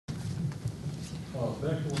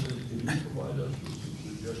Back on it, can you provide us with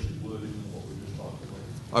some suggested wording on what we just talked about?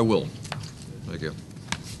 I will. Thank you.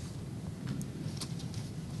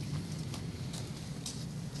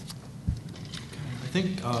 I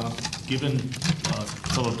think, given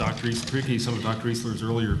some of Dr. Eastler's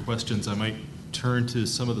earlier questions, I might turn to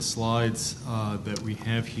some of the slides that we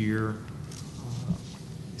have here.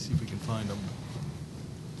 Let me see if we can find them.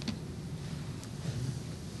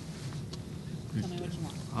 Tell me what you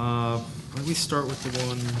want. Why don't we start with the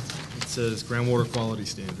one that says groundwater quality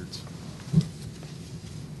standards?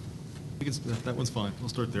 That one's fine. We'll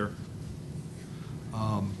start there.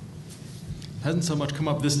 Hasn't so much come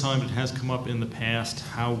up this time, but it has come up in the past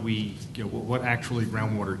how we, what actually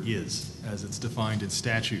groundwater is as it's defined in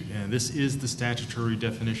statute. And this is the statutory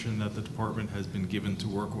definition that the department has been given to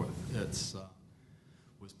work with. It's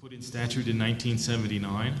was put in statute in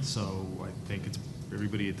 1979, so I think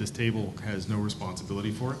everybody at this table has no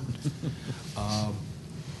responsibility for it.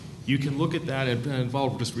 You can look at that, and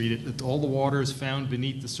I'll just read it. That all the waters found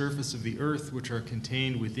beneath the surface of the earth, which are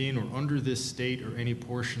contained within or under this state or any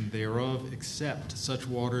portion thereof, except such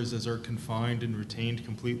waters as are confined and retained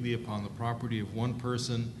completely upon the property of one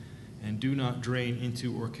person, and do not drain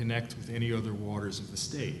into or connect with any other waters of the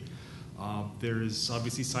state. There is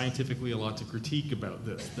obviously scientifically a lot to critique about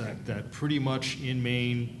this, that pretty much in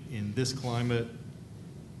Maine, in this climate,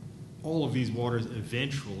 all of these waters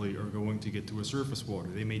eventually are going to get to a surface water.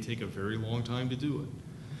 They may take a very long time to do it,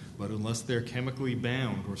 but unless they're chemically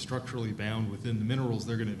bound or structurally bound within the minerals,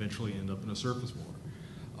 they're going to eventually end up in a surface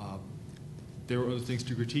water. There are other things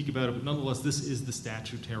to critique about it, but nonetheless, this is the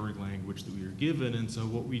statutory language that we are given, and so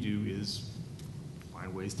what we do is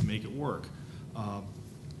find ways to make it work,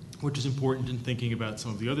 which is important in thinking about some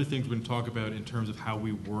of the other things we're going to talk about in terms of how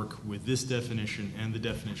we work with this definition and the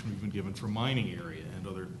definition we've been given for mining area and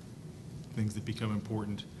other things that become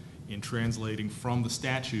important in translating from the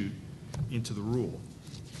statute into the rule.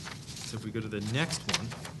 So if we go to the next one,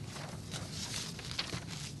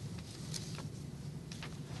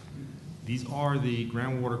 these are the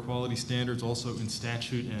groundwater quality standards also in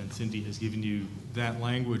statute, and Cindy has given you that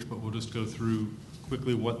language, but we'll just go through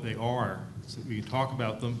quickly what they are so that we can talk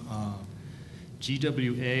about them.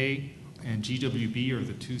 GWA and GWB are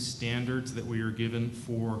the two standards that we are given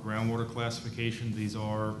for groundwater classification. These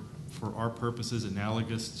are, for our purposes,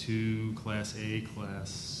 analogous to Class A,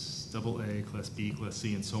 Class AA, Class B, Class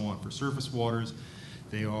C, and so on for surface waters.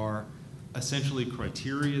 They are essentially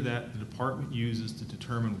criteria that the department uses to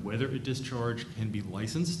determine whether a discharge can be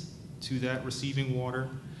licensed to that receiving water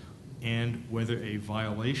and whether a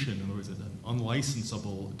violation, in other words, an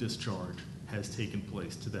unlicensable discharge, has taken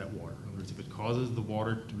place to that water. In other words, if it causes the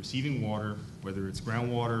water, the receiving water, whether it's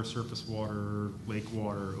groundwater, surface water, lake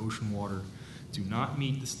water, ocean water, do not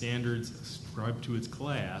meet the standards ascribed to its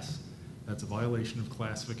class, that's a violation of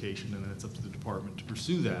classification, and then it's up to the department to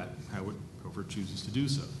pursue that, however it chooses to do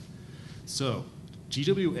so. So,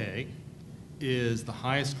 GWA is the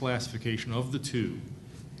highest classification of the two,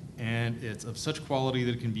 and it's of such quality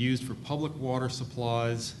that it can be used for public water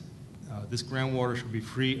supplies. This groundwater should be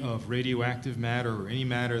free of radioactive matter or any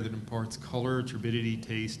matter that imparts color, turbidity,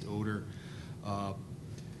 taste, odor,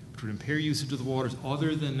 which would impair usage of the waters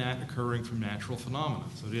other than that occurring from natural phenomena.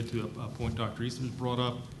 So to get to a point Dr. Eastman has brought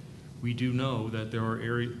up, we do know that there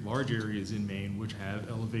are large areas in Maine which have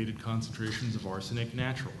elevated concentrations of arsenic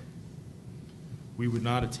naturally. We would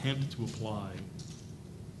not attempt to apply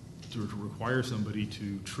to require somebody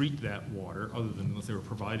to treat that water other than unless they were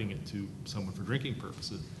providing it to someone for drinking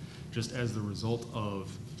purposes, just as the result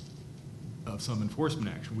of some enforcement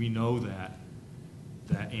action. We know that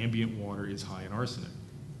ambient water is high in arsenic.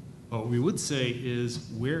 What we would say is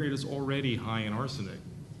where it is already high in arsenic,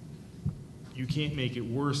 you can't make it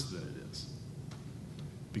worse than it is.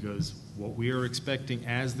 Because what we are expecting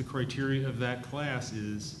as the criteria of that class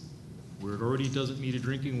is where it already doesn't meet a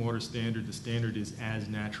drinking water standard, the standard is as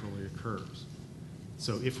naturally occurs.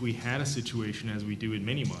 So if we had a situation, as we do in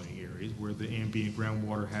many mining areas, where the ambient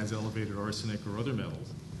groundwater has elevated arsenic or other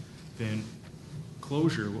metals, then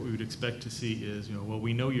closure, what we would expect to see is, well,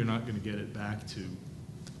 we know you're not going to get it back to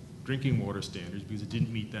drinking water standards because it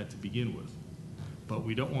didn't meet that to begin with. But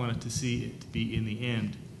we don't want it to see it to be, in the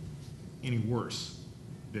end, any worse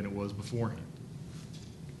than it was beforehand.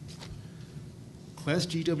 Class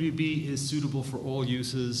GWB is suitable for all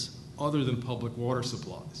uses other than public water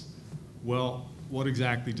supplies. Well, what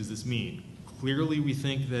exactly does this mean? Clearly, we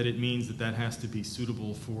think that it means that that has to be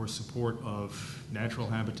suitable for support of natural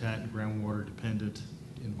habitat and groundwater-dependent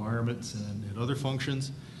environments and other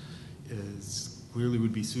functions. It clearly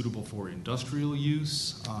would be suitable for industrial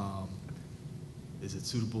use. Is it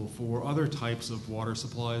suitable for other types of water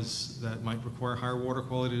supplies that might require higher water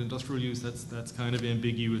quality and industrial use? That's kind of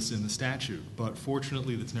ambiguous in the statute. But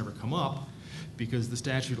fortunately, that's never come up because the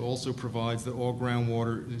statute also provides that all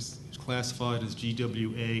groundwater is classified as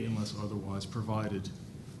GWA unless otherwise provided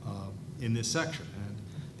in this section. And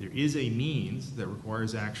there is a means that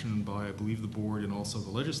requires action by, I believe, the board and also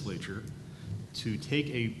the legislature to take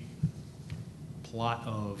a plot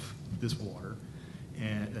of this water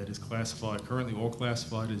and that is classified, currently all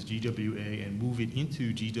classified as GWA, and move it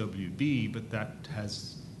into GWB, but that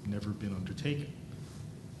has never been undertaken.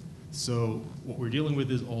 So what we're dealing with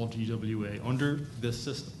is all GWA under this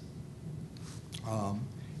system.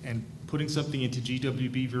 And putting something into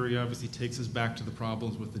GWB very obviously takes us back to the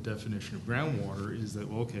problems with the definition of groundwater is that,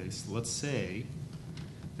 well, okay, so let's say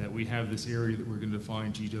that we have this area that we're going to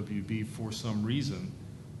define GWB for some reason.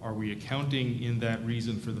 Are we accounting in that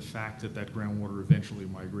reason for the fact that that groundwater eventually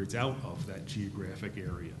migrates out of that geographic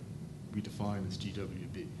area we define as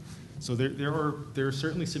GWB? So there are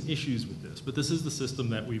certainly some issues with this, but this is the system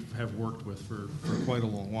that we have worked with for quite a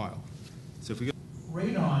long while. So if we go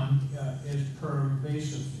radon is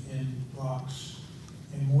pervasive in rocks,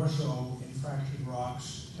 and more so in fractured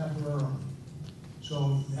rocks temporarily.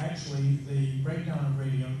 So actually, the breakdown of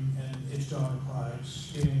radium and its daughter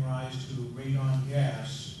products giving rise to radon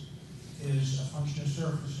gas is a function of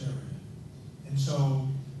surface area. And so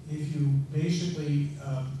if you basically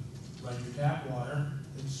run your tap water,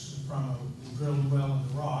 it's from a drilled well in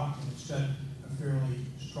the rock, and it's got a fairly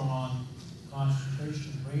strong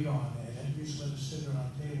concentration of radon in it. You just let it sit on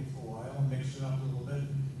a table for a while and mix it up a little bit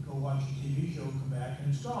and go watch a TV show, come back,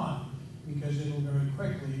 and it's gone. Because it'll very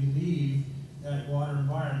quickly leave that water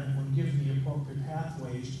environment when given the appropriate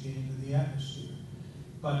pathways to get into the atmosphere.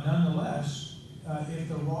 But nonetheless, if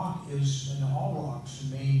the rock is, and all rocks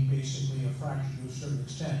in Maine basically are fractured to a certain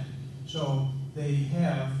extent, so they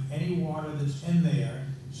have any water that's in there,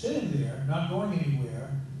 sitting there, not going anywhere,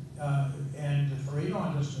 and the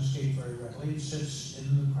radon doesn't escape very readily. It sits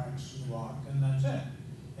in the cracks of the rock, and that's it.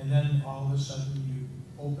 And then all of a sudden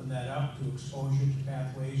you open that up to exposure to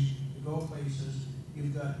pathways to go places.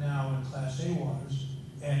 You've got now in Class A waters,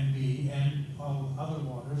 and B, and all other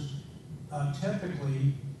waters,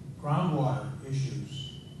 typically groundwater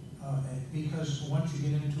issues. Because once you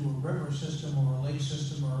get into a river system or a lake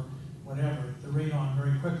system or whatever, the radon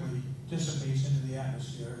very quickly dissipates into the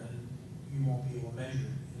atmosphere and you won't be able to measure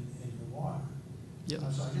it in the water. Yep.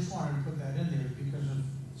 So I just wanted to put that in there because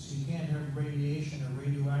so you can't have radiation or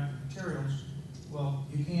radioactive materials. Well,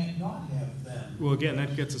 you can't not have them. Well, again,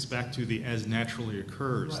 that gets us back to the as naturally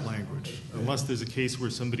occurs Right. language. Okay. Unless there's a case where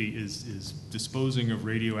somebody is disposing of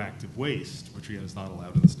radioactive waste, which again is not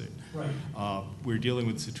allowed in the state. Right. We're dealing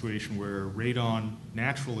with a situation where radon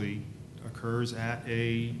naturally occurs at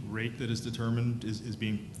a rate that is determined, is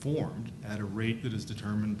being formed at a rate that is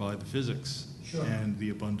determined by the physics. Sure. And the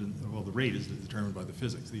abundant, well, the rate is determined by the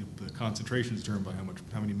physics. The concentration is determined by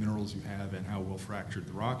how many minerals you have and how well fractured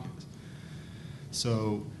the rock is.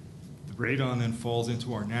 So the radon then falls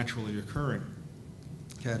into our naturally occurring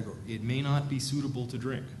category. It may not be suitable to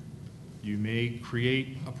drink. You may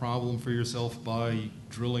create a problem for yourself by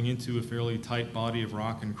drilling into a fairly tight body of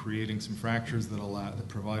rock and creating some fractures that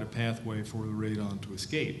provide a pathway for the radon to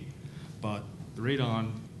escape. But the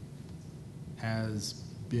radon has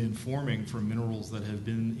been forming from minerals that have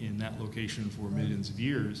been in that location for millions of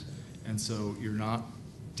years, and so you're not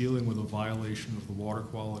dealing with a violation of the water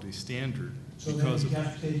quality standard. So then you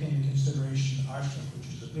have to take into consideration arsenic, which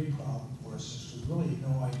is a big problem for us, since we really have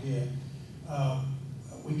no idea.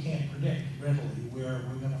 We can't predict readily where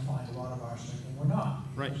we're going to find a lot of arsenic, and we're not.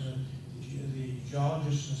 Right. The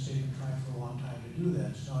geologists in the state have been trying for a long time to do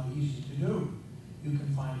that. It's not easy to do. You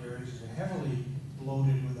can find areas that are heavily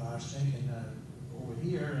bloated with arsenic, and over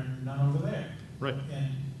here, and none over there. Right.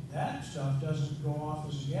 And that stuff doesn't go off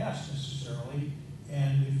as a gas necessarily.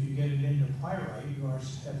 And if you get it into pyrite, you have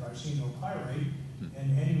arsenopyrite,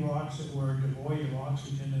 and any rocks that were devoid of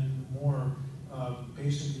oxygen and more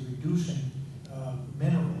basically reducing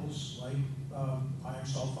minerals like iron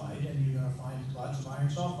sulfide, and you're going to find lots of iron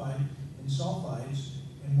sulfide in sulfides,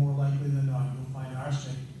 and more likely than not, you'll find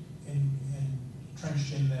arsenic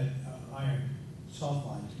entrenched in that iron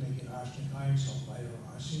sulfide to make it arsenic iron sulfide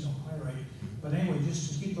or arsenopyrite. But anyway,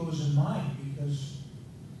 just to keep those in mind, because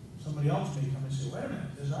somebody else may come and say, wait a minute,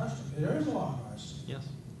 there's arsenic. There is a lot of arsenic. Yes.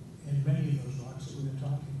 In many of those rocks that we've been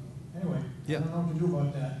talking about. Anyway, Yeah. I don't know what to do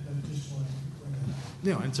about that, but just want to bring that up.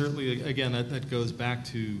 Yeah, and certainly, again, that goes back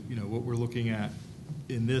to what we're looking at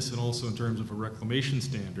in this, and also in terms of a reclamation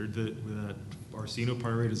standard, that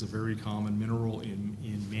arsenopyrite is a very common mineral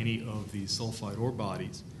in many of these sulfide ore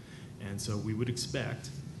bodies. And so we would expect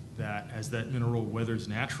that as that mineral weathers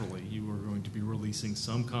naturally, you are going to be releasing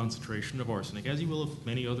some concentration of arsenic, as you will of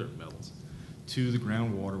many other metals, to the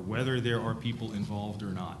groundwater, whether there are people involved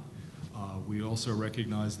or not. We also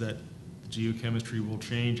recognize that geochemistry will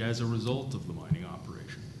change as a result of the mining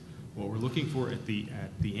operation. What we're looking for at the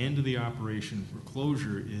end of the operation for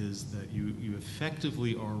closure is that you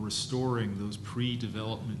effectively are restoring those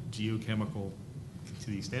pre-development geochemical, to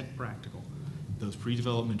the extent practical, those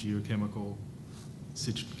pre-development geochemical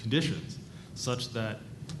conditions, such that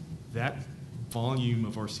that volume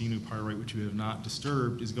of arsenopyrite which you have not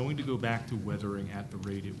disturbed is going to go back to weathering at the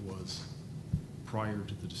rate it was prior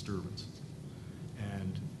to the disturbance.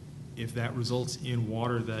 And if that results in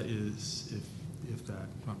water that is, if that,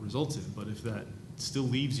 not results in, but if that still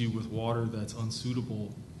leaves you with water that's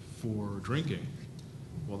unsuitable for drinking,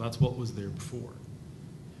 well, that's what was there before.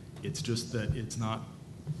 It's just that it's not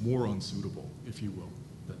more unsuitable, if you will,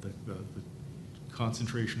 that the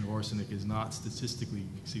concentration of arsenic is not statistically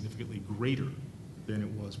significantly greater than it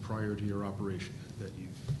was prior to your operation. That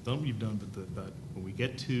you've done, but when we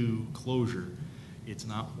get to closure, it's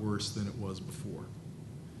not worse than it was before.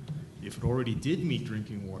 If it already did meet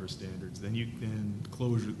drinking water standards, then the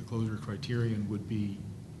closure criterion would be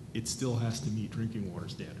it still has to meet drinking water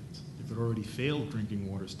standards. If it already failed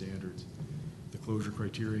drinking water standards, the closure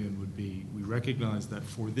criterion would be, we recognize that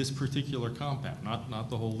for this particular compound, not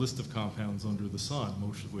the whole list of compounds under the sun,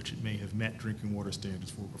 most of which it may have met drinking water standards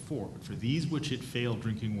for before, but for these which it failed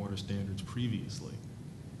drinking water standards previously,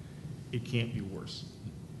 it can't be worse.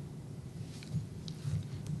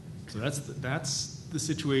 So that's the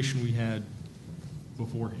situation we had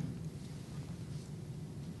beforehand.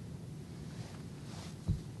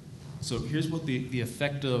 So here's what the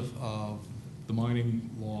effect of the mining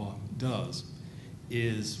law does,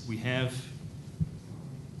 is we have,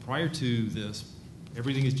 prior to this,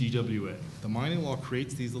 everything is GWA. The mining law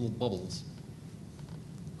creates these little bubbles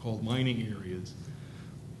called mining areas,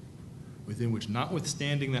 within which,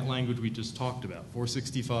 notwithstanding that language we just talked about,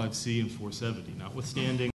 465C and 470,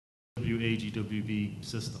 notwithstanding the GWB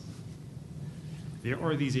system, there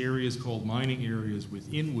are these areas called mining areas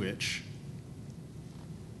within which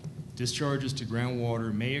discharges to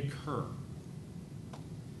groundwater may occur,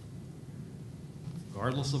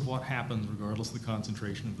 regardless of what happens, regardless of the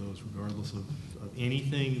concentration of those, regardless of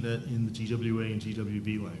anything that in the GWA and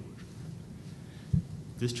GWB language.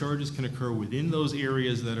 Discharges can occur within those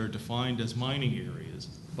areas that are defined as mining areas,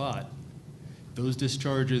 but those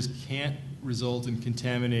discharges can't result in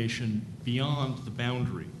contamination beyond the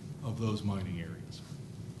boundary of those mining areas.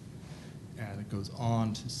 And it goes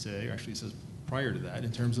on to say, actually it says prior to that,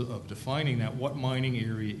 in terms of defining that, what mining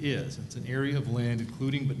area is. It's an area of land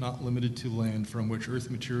including but not limited to land from which earth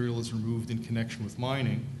material is removed in connection with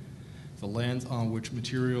mining, the lands on which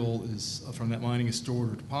material is from that mining is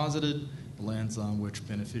stored or deposited, the lands on which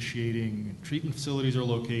beneficiating and treatment facilities are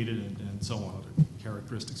located, and so on, other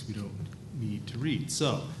characteristics we don't need to read.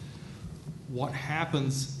 So what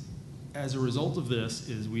happens as a result of this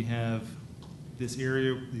is we have this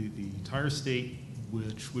area, the entire state,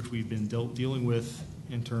 which we've been dealing with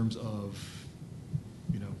in terms of,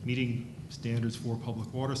 meeting standards for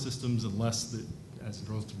public water systems, unless that, as a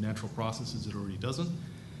result of natural processes, it already doesn't.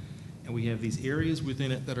 And we have these areas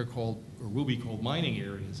within it that are called, or will be called, mining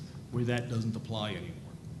areas, where that doesn't apply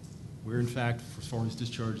anymore. Where, in fact, as far as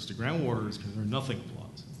discharges to groundwater is concerned, nothing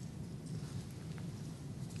applies.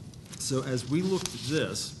 So as we looked at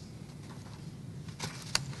this,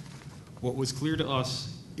 what was clear to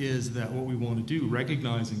us is that what we want to do,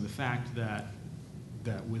 recognizing the fact that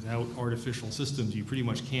without artificial systems, you pretty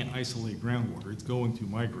much can't isolate groundwater. It's going to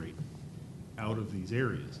migrate out of these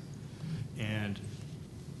areas. And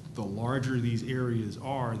the larger these areas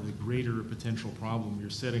are, the greater a potential problem you're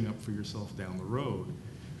setting up for yourself down the road.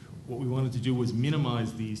 What we wanted to do was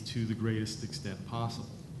minimize these to the greatest extent possible.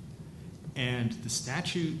 And the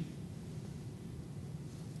statute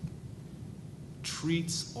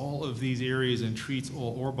treats all of these areas and treats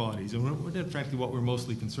all ore bodies. And in fact, what we're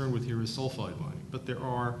mostly concerned with here is sulfide mining. But there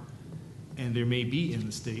are, and there may be in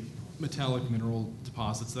the state, metallic mineral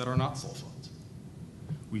deposits that are not sulfides.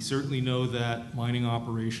 We certainly know that mining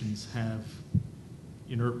operations will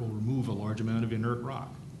remove a large amount of inert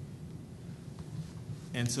rock.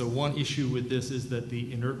 And so one issue with this is that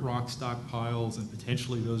the inert rock stockpiles and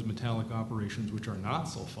potentially those metallic operations, which are not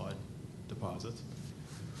sulfide deposits,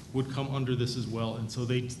 would come under this as well. And so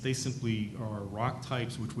they simply are rock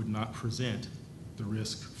types which would not present the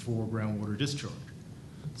risk for groundwater discharge.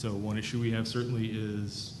 So one issue we have certainly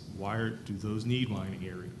is, do those need mining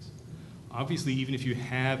areas? Obviously, even if you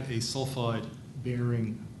have a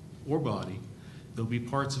sulfide-bearing ore body, there'll be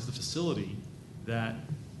parts of the facility that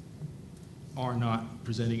are not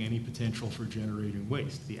presenting any potential for generating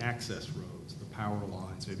waste. The access roads, the power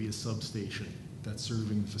lines, maybe a substation that's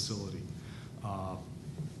serving the facility,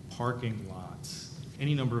 parking lots,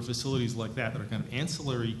 any number of facilities like that that are kind of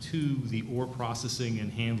ancillary to the ore processing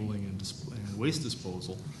and handling and waste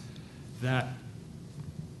disposal that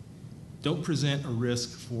don't present a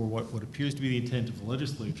risk for what appears to be the intent of the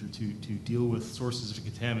legislature to deal with sources of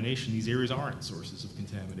contamination. These areas aren't sources of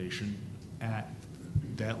contamination at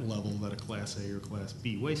that level that a Class A or Class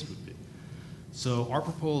B waste would be. So our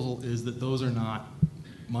proposal is that those are not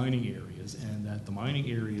mining areas, and that the mining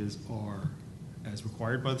areas are, as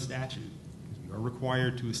required by the statute, we are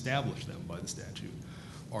required to establish them by the statute,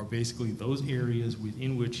 are basically those areas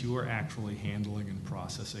within which you are actually handling and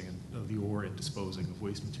processing of the ore and disposing of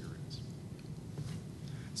waste materials.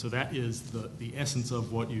 So that is the essence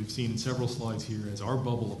of what you've seen in several slides here as our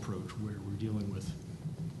bubble approach, where we're dealing with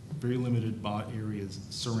very limited areas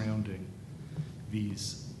surrounding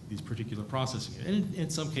these particular processing. And in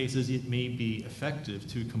some cases, it may be effective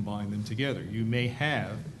to combine them together. You may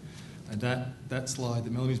have, and that slide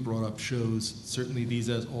that Melanie's brought up shows certainly these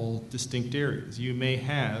as all distinct areas. You may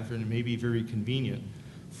have, and it may be very convenient,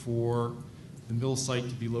 for the mill site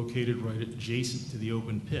to be located right adjacent to the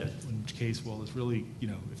open pit, in which case, well, it's really,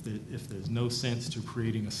 if there's no sense to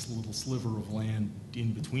creating a little sliver of land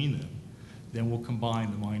in between them, then we will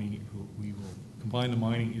combine the mining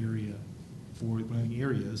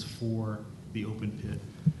areas for the open pit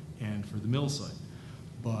and for the mill site.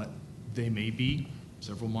 But they may be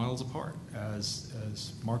several miles apart.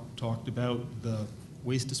 As Mark talked about, the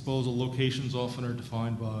waste disposal locations often are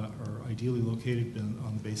defined by, or ideally located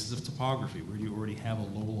on the basis of topography, where you already have a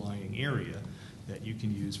low-lying area that you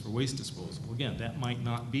can use for waste disposal. Again, that might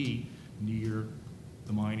not be near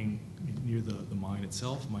the mine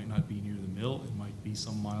itself, might not be near the mill, it might be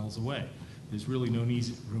some miles away. There's really no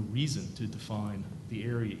reason to define the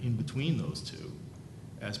area in between those two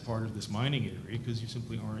as part of this mining area, because you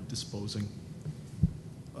simply aren't disposing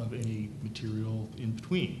of any material in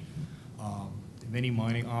between. Many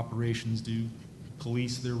mining operations do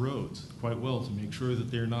police their roads quite well to make sure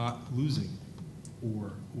that they're not losing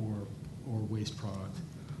ore or waste product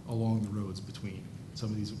along the roads between some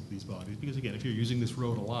of these bodies. Because again, if you're using this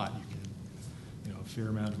road a lot, a fair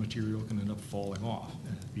amount of material can end up falling off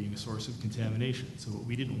and being a source of contamination. So what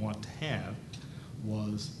we didn't want to have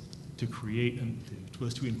was to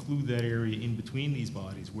to include that area in between these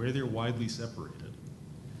bodies where they're widely separated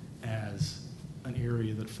as an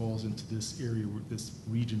area that falls into this area, this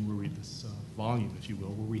region this volume, if you will,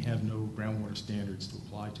 where we have no groundwater standards to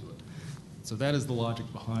apply to it. So that is the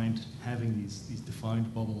logic behind having these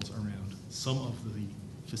defined bubbles around some of the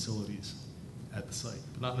facilities at the site,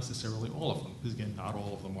 but not necessarily all of them, because again, not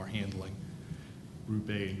all of them are handling Group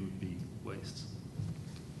A and Group B wastes.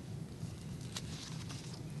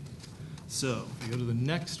 So if we go to the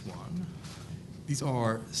next one, these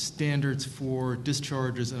are standards for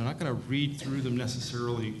discharges, and I'm not going to read through them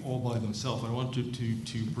necessarily all by themselves. I want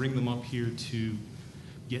to bring them up here to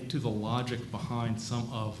get to the logic behind some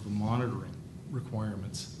of the monitoring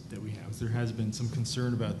requirements that we have. There has been some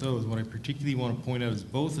concern about those. What I particularly want to point out is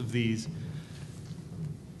both of these.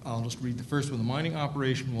 I'll just read the first one. The mining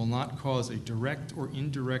operation will not cause a direct or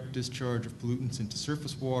indirect discharge of pollutants into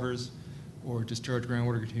surface waters or discharge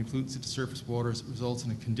groundwater containing pollutants into surface waters. It results in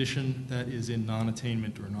a condition that is in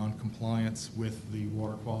non-attainment or non-compliance with the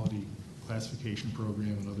water quality classification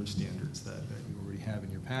program and other standards that you already have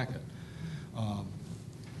in your packet.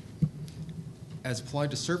 As applied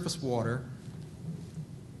to surface water,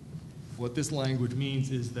 what this language means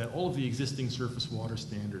is that all of the existing surface water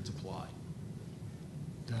standards apply.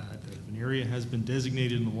 That if an area has been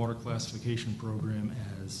designated in the water classification program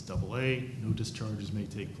as AA, no discharges may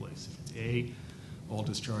take place. If it's A, all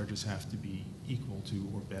discharges have to be equal to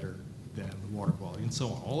or better than the water quality, and so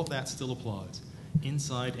on. All of that still applies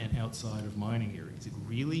inside and outside of mining areas. It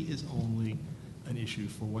really is only an issue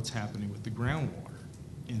for what's happening with the groundwater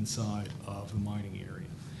inside of the mining area.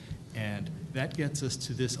 And that gets us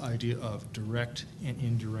to this idea of direct and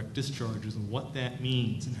indirect discharges and what that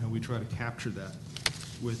means and how we try to capture that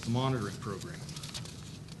with the monitoring program.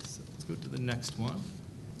 So let's go to the next one.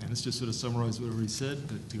 And let's just sort of summarize what I already said,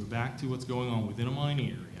 to go back to what's going on within a mining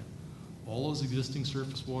area. All those existing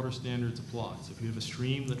surface water standards apply. So if you have a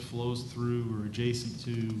stream that flows through or adjacent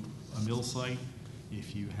to a mill site,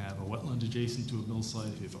 if you have a wetland adjacent to a mill site,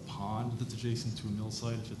 if you have a pond that's adjacent to a mill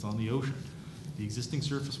site, if it's on the ocean, the existing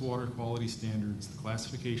surface water quality standards, the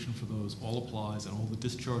classification for those all applies, and all the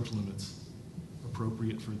discharge limits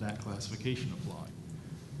appropriate for that classification apply.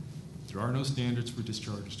 There are no standards for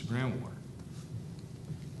discharges to groundwater.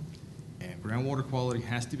 And groundwater quality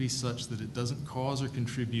has to be such that it doesn't cause or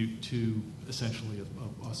contribute to essentially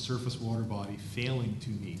a surface water body failing to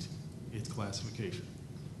meet its classification.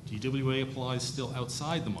 GWA applies still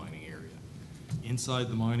outside the mining area. Inside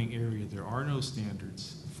the mining area, there are no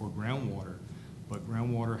standards for groundwater, but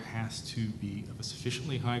groundwater has to be of a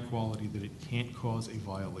sufficiently high quality that it can't cause a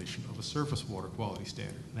violation of a surface water quality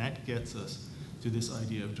standard. And that gets us to this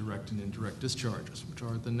idea of direct and indirect discharges, which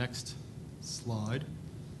are the next slide.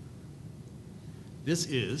 This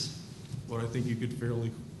is what I think you could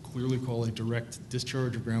fairly clearly call a direct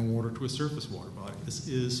discharge of groundwater to a surface water body. This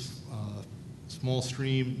is a small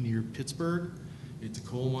stream near Pittsburgh. It's a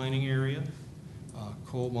coal mining area.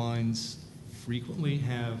 Coal mines frequently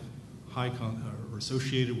have are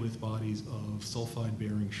associated with bodies of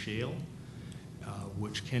sulfide-bearing shale,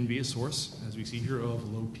 which can be a source, as we see here,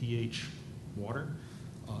 of low pH water,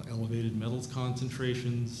 elevated metals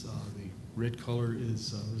concentrations. The red color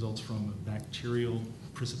is results from a bacterial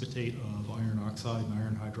precipitate of iron oxide and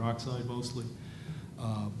iron hydroxide mostly.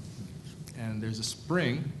 And there's a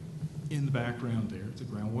spring in the background there. It's a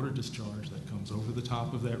groundwater discharge that comes over the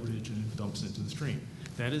top of that ridge and it dumps into the stream.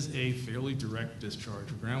 That is a fairly direct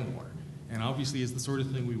discharge of groundwater, and obviously is the sort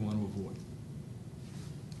of thing we want to avoid.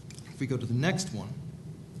 If we go to the next one,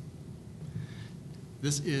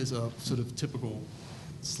 this is a sort of typical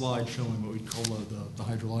slide showing what we'd call the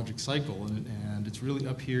hydrologic cycle, and it's really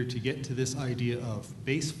up here to get to this idea of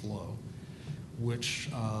base flow, which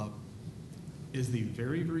is the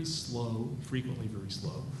very, very slow, frequently very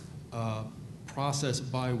slow, process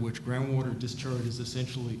by which groundwater discharges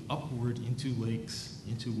essentially upward into lakes,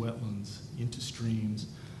 into wetlands, into streams.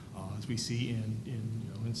 As we see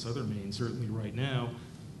in southern Maine, certainly right now,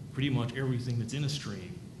 pretty much everything that's in a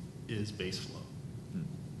stream is base flow.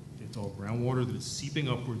 It's all groundwater that is seeping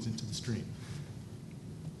upwards into the stream.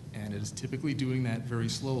 And it is typically doing that very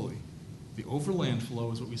slowly. The overland flow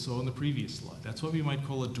is what we saw in the previous slide. That's what we might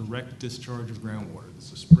call a direct discharge of groundwater.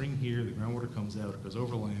 There's a spring here, the groundwater comes out, it goes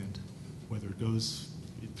overland, whether it does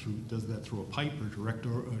that through a pipe or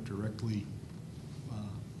directly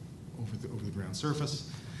over the ground surface.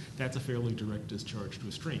 That's a fairly direct discharge to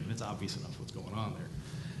a stream, and it's obvious enough what's going on there.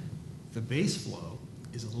 The base flow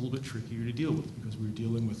is a little bit trickier to deal with because we're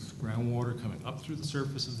dealing with groundwater coming up through the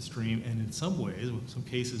surface of the stream, and in some ways, in some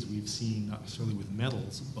cases we've seen, not necessarily with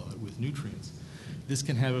metals, but with nutrients. This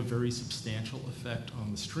can have a very substantial effect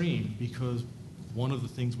on the stream because one of the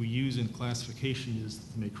things we use in classification is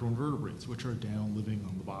the macroinvertebrates, which are down living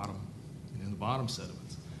on the bottom and in the bottom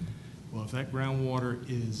sediments. Well, if that groundwater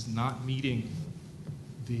is not meeting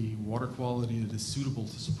the water quality that is suitable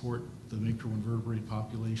to support the macroinvertebrate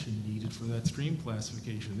population needed for that stream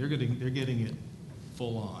classification, they're getting it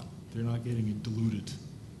full on. They're not getting it diluted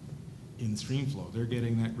in stream flow. They're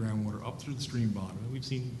getting that groundwater up through the stream bottom. And we've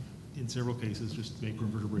seen in several cases just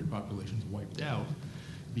macroinvertebrate populations wiped out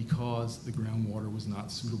because the groundwater was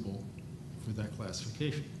not suitable for that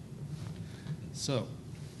classification. So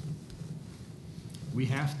we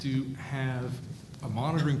have to have a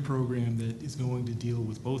monitoring program that is going to deal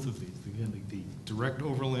with both of these. Again, the direct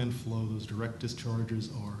overland flow, those direct discharges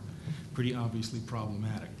are pretty obviously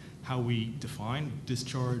problematic. How we define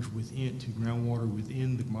discharge within to groundwater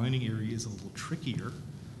within the mining area is a little trickier,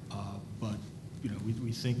 but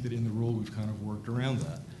we think that in the rule we've kind of worked around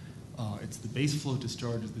that. It's the base flow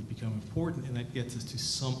discharges that become important, and that gets us to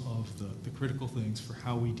some of the critical things for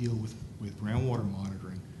how we deal with groundwater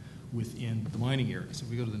monitoring within the mining area. So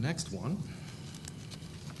if we go to the next one.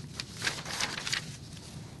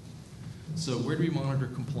 So where do we monitor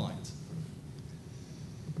compliance?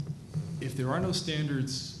 If there are no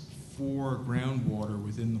standards for groundwater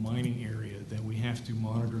within the mining area, then we have to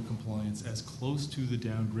monitor compliance as close to the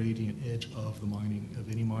down gradient edge of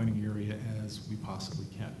any mining area as we possibly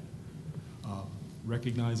can.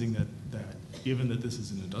 Recognizing that given that this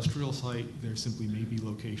is an industrial site, there simply may be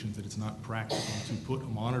locations that it's not practical to put a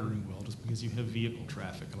monitoring well just because you have vehicle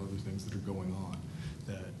traffic and other things that are going on.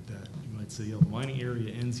 That you might say, the mining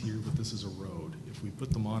area ends here, but this is a road. If we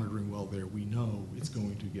put the monitoring well there, we know it's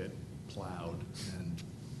going to get plowed and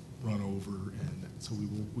run over, and so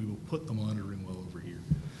we will put the monitoring well over here.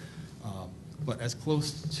 But as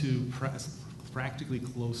close to practically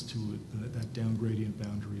close to that down gradient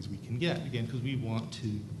boundary as we can get, again, because we want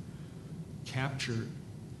to capture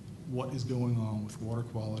what is going on with water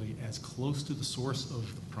quality as close to the source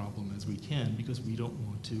of the problem as we can, because we don't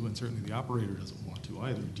want to, and certainly the operator doesn't want to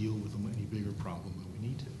either, deal with any bigger problem than we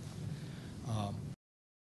need to.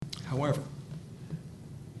 However,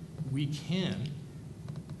 we can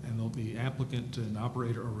And the applicant and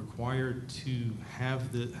operator are required to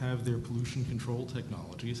have their pollution control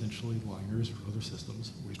technology, essentially liners or other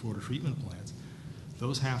systems, wastewater treatment plants,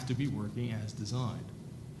 those have to be working as designed.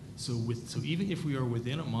 So even if we are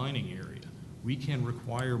within a mining area, we can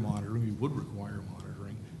require monitoring, we would require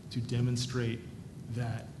monitoring to demonstrate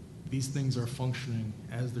that these things are functioning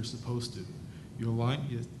as they're supposed to.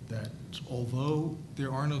 That although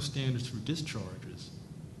there are no standards for discharges,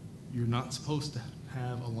 you're not supposed to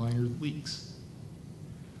have a liner that leaks.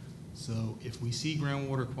 So if we see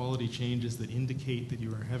groundwater quality changes that indicate that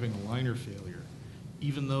you are having a liner failure,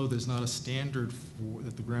 even though there's not a standard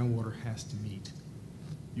that the groundwater has to meet,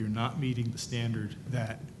 you're not meeting the standard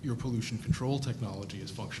that your pollution control technology is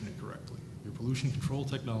functioning correctly. Your pollution control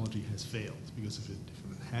technology has failed, because if it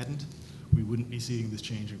hadn't, we wouldn't be seeing this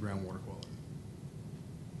change in groundwater quality.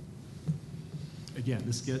 Again,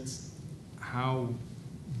 this gets how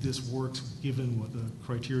this works given what the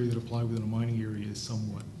criteria that apply within a mining area is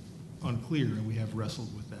somewhat unclear, and we have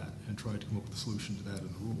wrestled with that and tried to come up with a solution to that in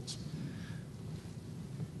the rules.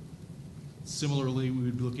 Similarly, we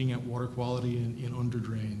would be looking at water quality in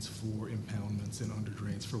underdrains for impoundments and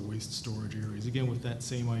underdrains for waste storage areas, again with that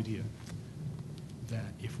same idea,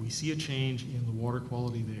 that if we see a change in the water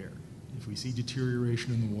quality there, if we see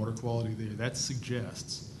deterioration in the water quality there, that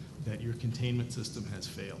suggests that your containment system has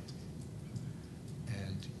failed.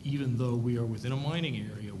 And even though we are within a mining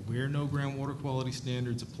area where no groundwater quality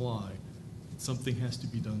standards apply, something has to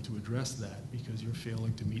be done to address that, because you're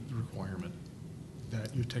failing to meet the requirement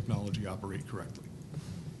that your technology operate correctly.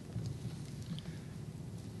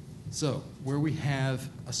 So where we have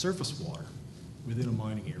a surface water within a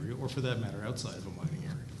mining area, or for that matter outside of a mining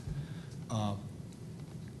area,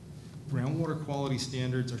 groundwater quality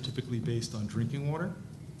standards are typically based on drinking water.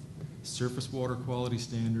 Surface water quality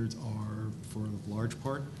standards are, for the large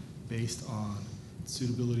part, based on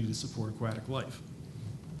suitability to support aquatic life.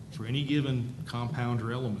 For any given compound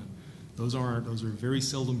or element, those are very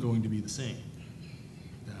seldom going to be the same.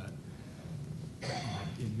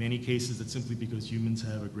 In many cases, it's simply because humans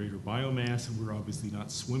have a greater biomass, and we're obviously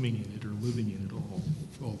not swimming in it or living in it all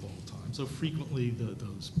the whole time. So frequently,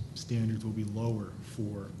 those standards will be lower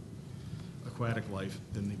for aquatic life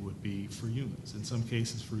than they would be for humans. In some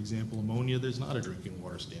cases, for example, ammonia, there's not a drinking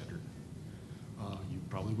water standard. You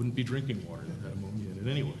probably wouldn't be drinking water that had ammonia in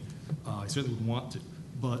it anyway. I certainly would want to.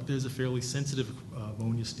 But there's a fairly sensitive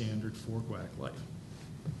ammonia standard for aquatic life.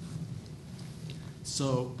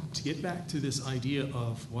 So to get back to this idea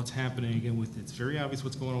of what's happening, again, it's very obvious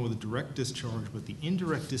what's going on with the direct discharge, but the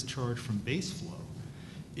indirect discharge from base flow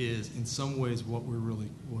is in some ways what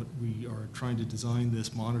we are trying to design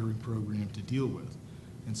this monitoring program to deal with.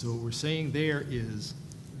 And so what we're saying there is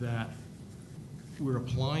that we're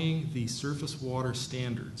applying the surface water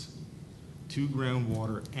standards to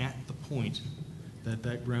groundwater at the point that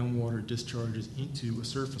groundwater discharges into a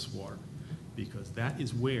surface water, because that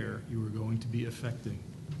is where you are going to be affecting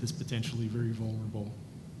this potentially very vulnerable,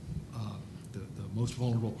 the most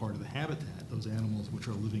vulnerable part of the habitat, those animals which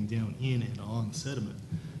are living down in and on the sediment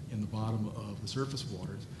in the bottom of the surface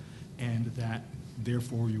waters, and that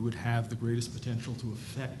therefore you would have the greatest potential to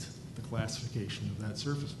affect the classification of that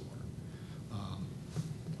surface water.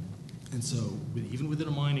 And so even within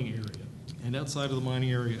a mining area and outside of the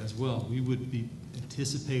mining area as well, we would be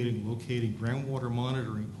anticipating locating groundwater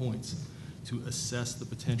monitoring points to assess the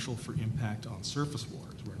potential for impact on surface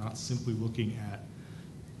waters. We're not simply looking at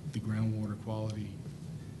the groundwater quality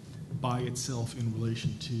by itself in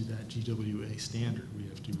relation to that GWA standard. We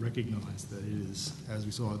have to recognize that it is, as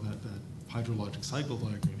we saw in that hydrologic cycle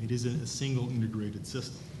diagram, it isn't a single integrated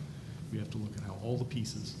system. We have to look at how all the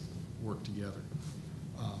pieces work together.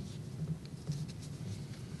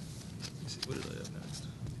 Let's see, what did I have next?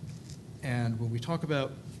 And when we talk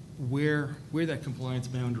about where that compliance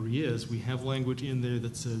boundary is, we have language in there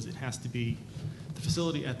that says it has to be the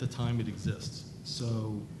facility at the time it exists.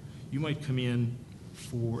 So you might come in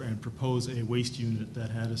and propose a waste unit that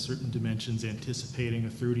had a certain dimensions anticipating a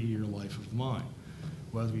 30-year life of the mine.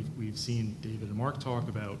 Well, as we've seen David and Mark talk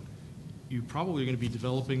about, you're probably going to be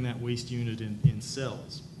developing that waste unit in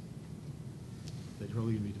cells. That you're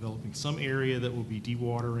probably going to be developing some area that will be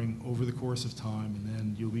dewatering over the course of time, and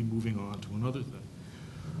then you'll be moving on to another thing.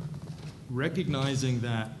 Recognizing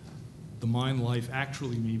that the mine life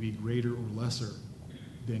actually may be greater or lesser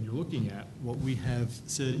than you're looking at, what we have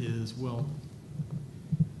said is, well,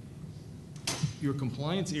 your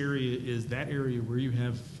compliance area is that area where you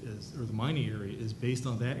have, or the mining area is based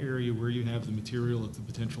on that area where you have the material at the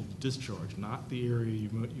potential to discharge, not the area you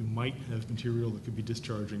might have material that could be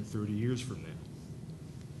discharging 30 years from now.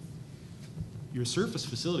 Your surface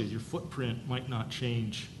facilities, your footprint might not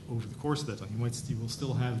change over the course of that time. You will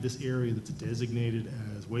still have this area that's designated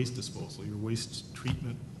as waste disposal. Your waste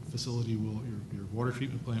treatment facility your water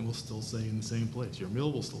treatment plant will still stay in the same place. Your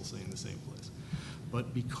mill will still stay in the same place.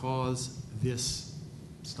 But because this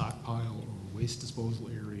stockpile or waste disposal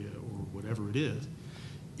area or whatever it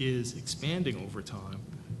is expanding over time,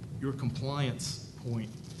 your compliance point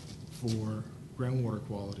for groundwater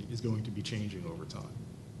quality is going to be changing over time.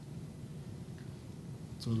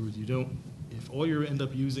 So in other words, if all you end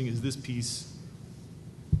up using is this piece,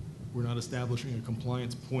 we're not establishing a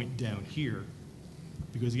compliance point down here,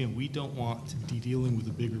 because again, we don't want to be dealing with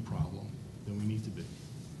a bigger problem than we need to be.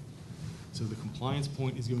 So the compliance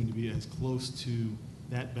point is going to be as close to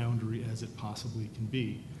that boundary as it possibly can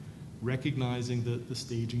be, recognizing the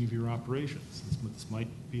staging of your operations. This might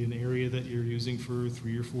be an area that you're using for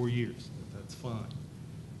 3 or 4 years. That's fine.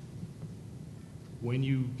 When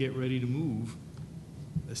you get ready to move,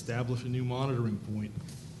 establish a new monitoring point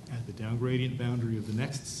at the downgradient boundary of the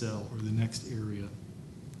next cell or the next area,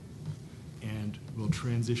 and we'll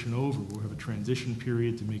transition over. We'll have a transition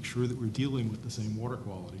period to make sure that we're dealing with the same water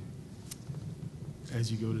quality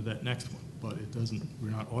as you go to that next one. But we're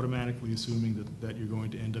not automatically assuming that you're going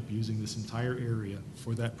to end up using this entire area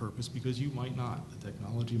for that purpose, because you might not. The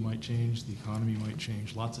technology might change, the economy might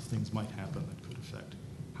change, lots of things might happen that could affect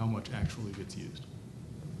how much actually gets used.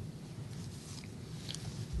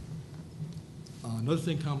 Another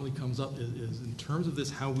thing commonly comes up is in terms of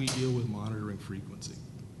this, how we deal with monitoring frequency.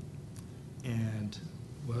 And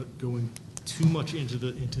without going too much into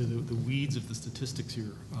the weeds of the statistics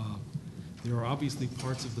here, there are obviously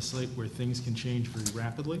parts of the site where things can change very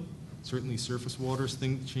rapidly. Certainly surface waters,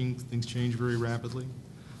 things change very rapidly.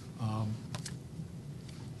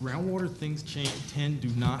 Groundwater, things do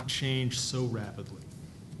not change so rapidly.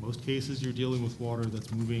 Most cases you're dealing with water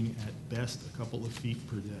that's moving at best a couple of feet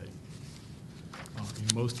per day.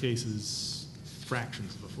 In most cases,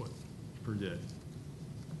 fractions of a foot per day.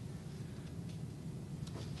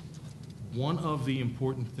 One of the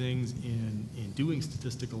important things in doing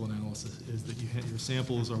statistical analysis is that your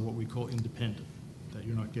samples are what we call independent, that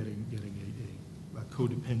you're not getting a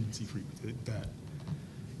codependency frequency. That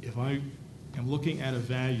if I am looking at a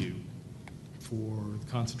value for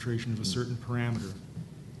the concentration of a certain parameter,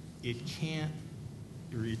 it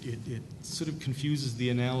sort of confuses the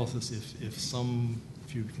analysis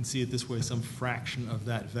if you can see it this way, some fraction of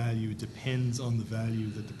that value depends on the value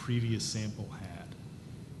that the previous sample had.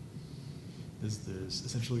 There's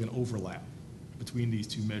essentially an overlap between these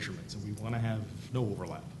two measurements, and we want to have no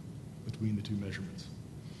overlap between the two measurements.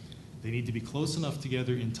 They need to be close enough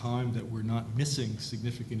together in time that we're not missing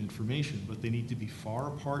significant information, but they need to be far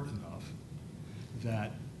apart enough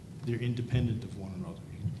that they're independent of one another.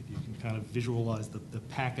 You can kind of visualize the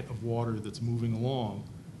packet of water that's moving along.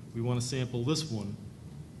 We want to sample this one,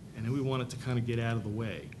 and then we want it to kind of get out of the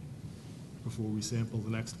way before we sample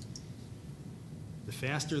the next one. The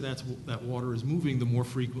faster that water is moving, the more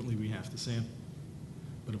frequently we have to sample.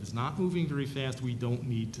 But if it's not moving very fast, we don't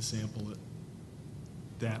need to sample it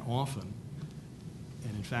that often.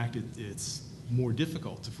 And in fact, it's more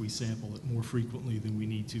difficult if we sample it more frequently than we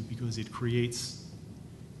need to, because it creates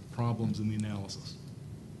problems in the analysis.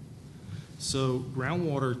 So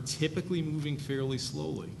groundwater typically moving fairly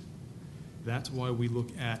slowly. That's why we look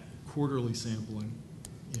at quarterly sampling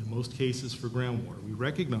in most cases for groundwater. We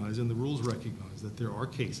recognize, and the rules recognize, that there are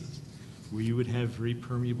cases where you would have very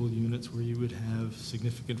permeable units, where you would have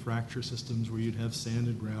significant fracture systems, where you'd have sand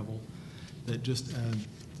and gravel, that just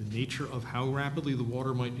the nature of how rapidly the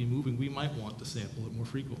water might be moving, we might want to sample it more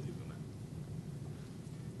frequently than that.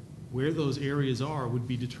 Where those areas are would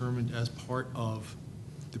be determined as part of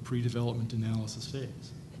the pre-development analysis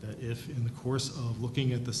phase. That if in the course of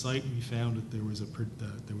looking at the site we found that there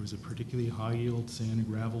was a particularly high yield sand and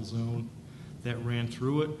gravel zone that ran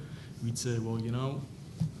through it, we'd say, well,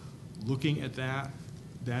 looking at that,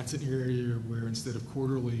 that's an area where instead of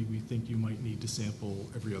quarterly, we think you might need to sample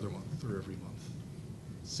every other month or every month,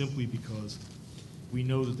 simply because we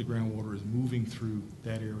know that the groundwater is moving through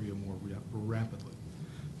that area more rapidly.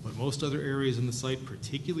 But most other areas in the site,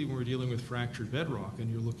 particularly when we're dealing with fractured bedrock and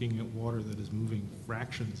you're looking at water that is moving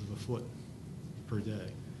fractions of a foot per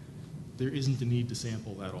day, there isn't a need to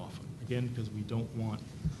sample that often. Again, because we don't want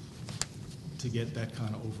to get that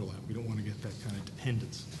kind of overlap. We don't want to get that kind of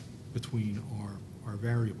dependence between our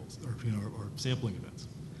variables, or our sampling events.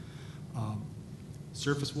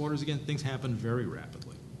 Surface waters, again, things happen very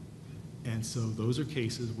rapidly. And so those are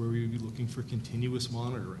cases where we would be looking for continuous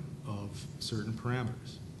monitoring of certain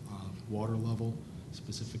parameters. Water level,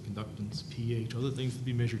 specific conductance, pH, other things to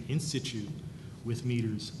be measured in situ with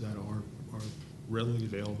meters that are readily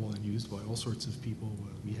available and used by all sorts of people.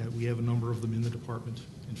 We have a number of them in the department,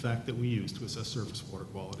 in fact, that we use to assess surface water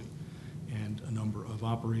quality, and a number of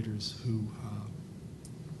operators who,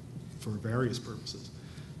 for various purposes,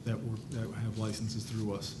 that have licenses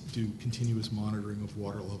through us, do continuous monitoring of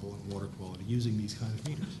water level and water quality using these kind of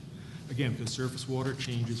meters. Again, because surface water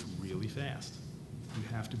changes really fast. You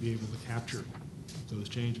have to be able to capture those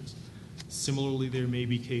changes. Similarly, there may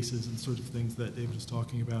be cases and sort of things that David was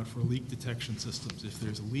talking about for leak detection systems. If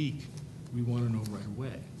there's a leak, we want to know right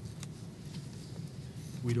away.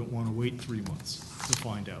 We don't want to wait 3 months to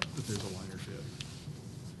find out that there's a liner failure.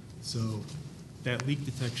 So that leak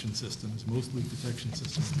detection system, as most leak detection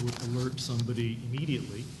systems, would alert somebody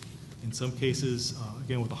immediately. In some cases,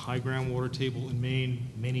 again, with a high groundwater table in Maine,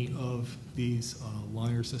 many of these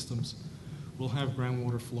liner systems will have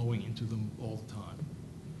groundwater flowing into them all the time.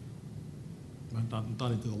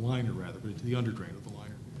 Not into the liner, rather, but into the underdrain of the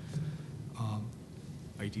liner.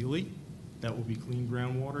 Ideally, that will be clean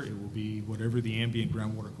groundwater. It will be whatever the ambient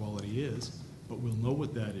groundwater quality is, but we'll know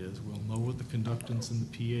what that is. We'll know what the conductance and the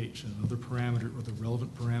pH and other parameter or the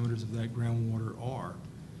relevant parameters of that groundwater are,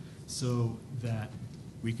 so that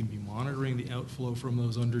we can be monitoring the outflow from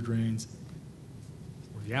those underdrains,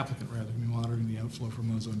 or the applicant rather can be monitoring the outflow from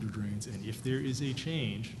those underdrains, and if there is a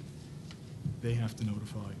change, they have to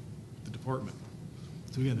notify the department.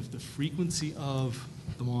 So again, if the frequency of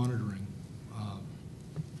the monitoring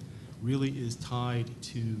really is tied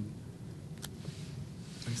to,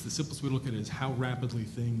 I guess the simplest way to look at it is how rapidly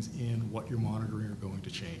things in what you're monitoring are going to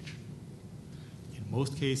change. In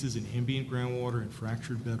most cases, in ambient groundwater and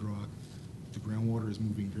fractured bedrock, the groundwater is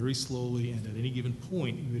moving very slowly, and at any given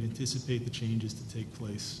point, you would anticipate the changes to take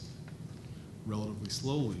place relatively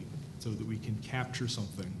slowly so that we can capture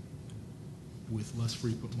something with less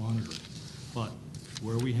frequent monitoring. But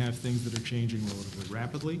where we have things that are changing relatively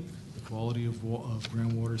rapidly, the quality of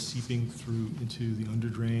groundwater seeping through into the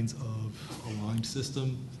underdrains of a lined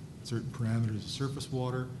system, certain parameters of surface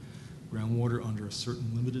water, groundwater under a certain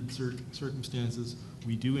limited circumstances,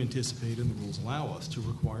 we do anticipate, and the rules allow us, to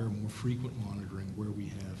require more frequent monitoring where we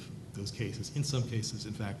have those cases. In some cases,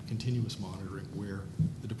 in fact, continuous monitoring where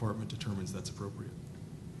the department determines that's appropriate.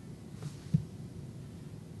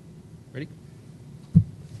 Ready?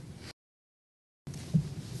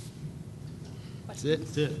 That's it.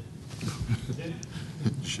 That's it.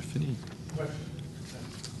 Fini. Question.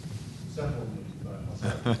 Several,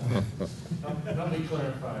 but let me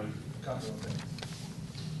clarify a couple of things.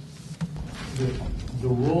 The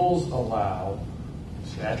rules allow,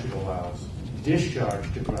 statute allows,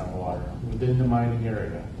 discharge to groundwater within the mining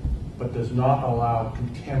area, but does not allow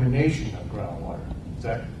contamination of groundwater. Is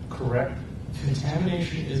that correct?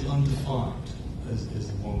 Contamination is undefined,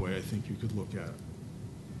 is one way I think you could look at it.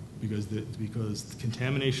 Because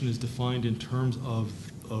contamination is defined in terms of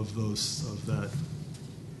that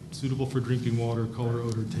suitable for drinking water, color,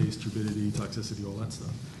 odor, taste, turbidity, toxicity, all that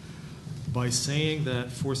stuff. By saying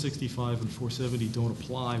that 465 and 470 don't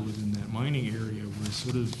apply within that mining area, we're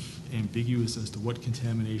sort of ambiguous as to what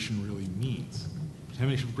contamination really means.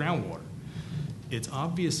 Contamination of groundwater. It's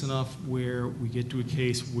obvious enough where we get to a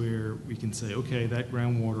case where we can say, okay, that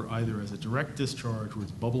groundwater either as a direct discharge where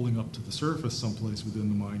it's bubbling up to the surface someplace within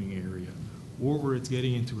the mining area, or where it's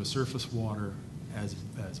getting into a surface water as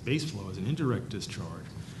base flow, as an indirect discharge.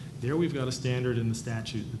 There we've got a standard in the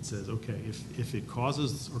statute that says, okay, if it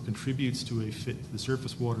causes or contributes to the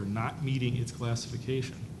surface water not meeting its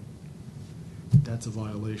classification, that's a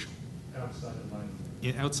violation. Outside of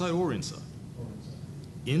mining. Outside or inside. Or inside.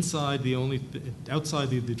 Inside,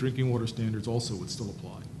 outside the drinking water standards also would still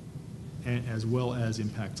apply, as well as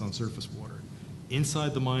impacts on surface water.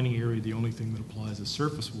 Inside the mining area, the only thing that applies is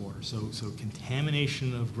surface water. So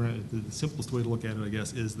contamination of the simplest way to look at it, I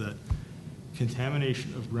guess, is that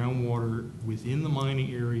contamination of groundwater within the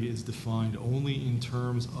mining area is defined only in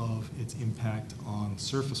terms of its impact on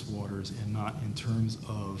surface waters and not in terms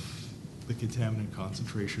of the contaminant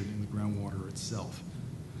concentration in the groundwater itself.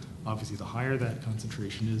 Obviously, the higher that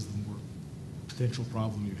concentration is, the more potential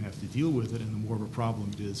problem you have to deal with it, and the more of a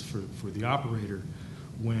problem it is for the operator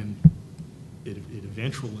when it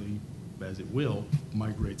eventually, as it will,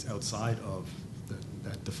 migrates outside of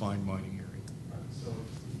that defined mining area. Right. So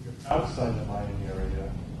if you're outside the mining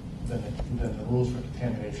area, then the rules for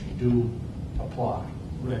contamination do apply.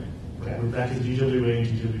 Right. Okay. We're back to GWA and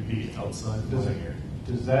GWB outside the mining area.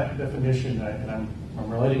 Does that definition, and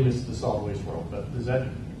I'm relating this to the solid waste world, but does that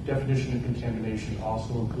definition of contamination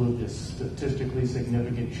also include this statistically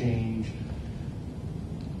significant change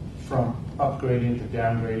from upgrading to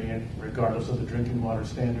downgrading, regardless of the drinking water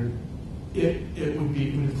standard? It would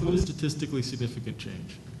include a statistically significant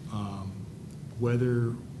change.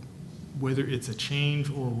 whether it's a change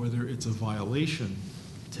or whether it's a violation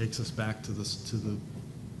takes us back to the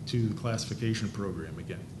classification program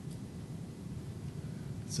again.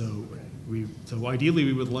 So ideally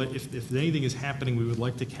we would like, if anything is happening, we would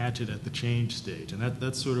like to catch it at the change stage, and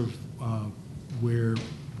that's sort of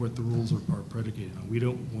what the rules are predicated on. We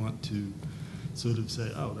don't want to sort of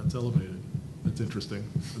say, oh, that's elevated, that's interesting,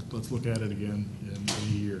 let's look at it again in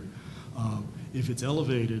a year. If it's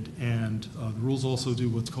elevated, and the rules also do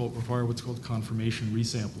require what's called confirmation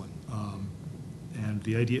resampling, and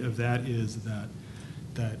the idea of that is that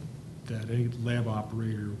any lab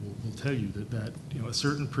operator will tell you that a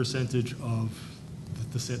certain percentage of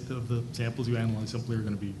the samples you analyze simply are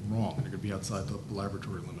going to be wrong. They're going to be outside the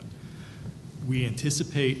laboratory limit. We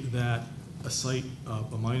anticipate that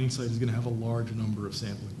a mining site is going to have a large number of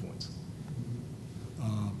sampling points.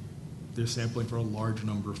 They're sampling for a large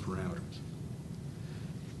number of parameters.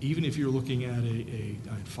 Even if you're looking at a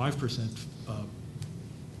 5%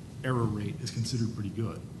 error rate is considered pretty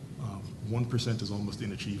good. 1% is almost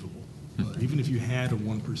inachievable. Even if you had a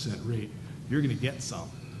 1% rate, you're going to get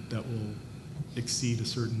some that will exceed a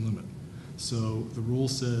certain limit. So the rule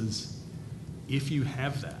says if you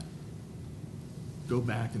have that, go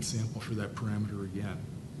back and sample for that parameter again.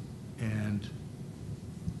 And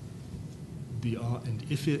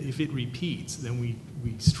if it repeats, then we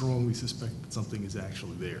strongly suspect that something is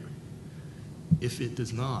actually there. If it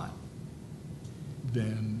does not,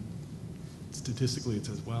 then statistically it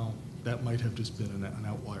says, well, that might have just been an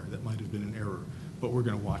outlier, that might have been an error, but we're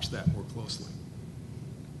going to watch that more closely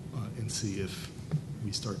and see if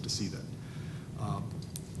we start to see that.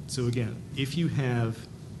 So again, if you have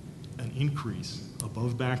an increase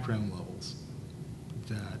above background levels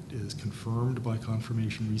that is confirmed by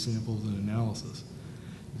confirmation resamples and analysis,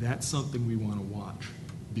 that's something we want to watch,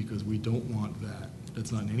 because we don't want that,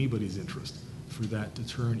 that's not in anybody's interest, for that to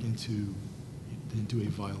turn into a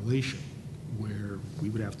violation where we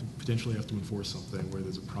would potentially have to enforce something, where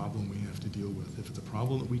there's a problem we have to deal with. If it's a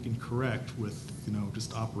problem that we can correct with,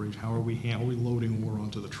 just operate, how are we loading ore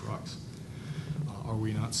onto the trucks? Are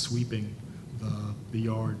we not sweeping the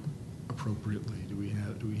yard appropriately? Do we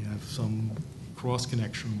have some cross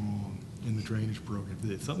connection wrong in the drainage program?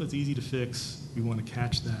 If it's something that's easy to fix, we want to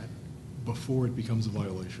catch that before it becomes a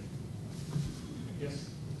violation. I guess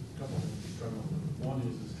a couple of things to struggle with. One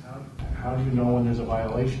is how do you know when there's a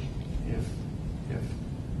violation?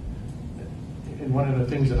 And one of the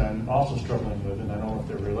things that I'm also struggling with, and I don't know if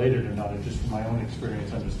they're related or not, it's just from my own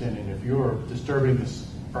experience understanding, if you're disturbing this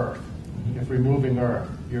earth, if removing earth,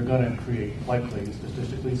 you're going to create likely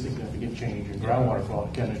statistically significant change in groundwater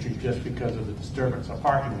quality chemistry just because of the disturbance. A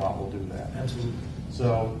parking lot will do that. Absolutely.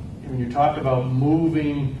 So when you talk about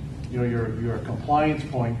moving your compliance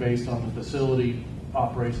point based on the facility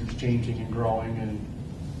operations changing and growing, and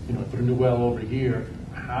put a new well over here,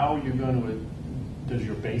 how you're going to, does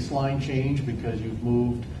your baseline change because you've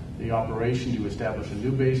moved the operation? Do you establish a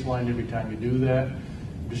new baseline every time you do that?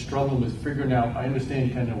 I'm just struggling with figuring out, I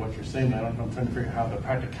understand kind of what you're saying, I'm trying to figure out how the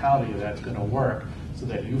practicality of that's going to work so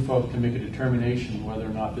that you folks can make a determination whether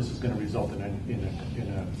or not this is going to result in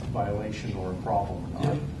a violation or a problem or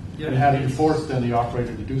not. Yeah. And how do you force then the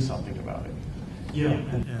operator to do something about it? Yeah,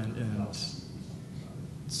 and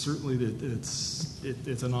certainly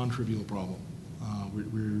it's a non-trivial problem.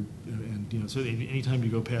 So anytime you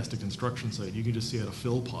go past a construction site, you can just see at a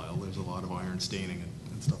fill pile there's a lot of iron staining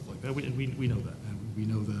and stuff like that. We know that, and we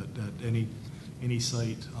know that any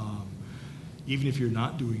site, even if you're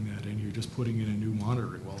not doing that and you're just putting in a new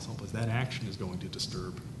monitoring well someplace, that action is going to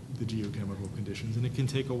disturb the geochemical conditions, and it can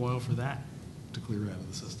take a while for that to clear out of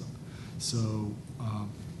the system. So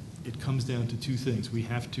it comes down to two things. We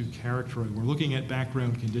have to characterize, we're looking at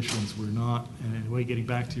background conditions, we're not, and in a way getting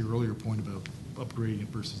back to your earlier point about upgradient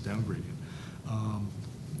versus downgradient.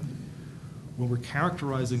 When we're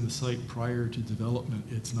characterizing the site prior to development,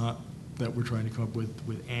 it's not that we're trying to come up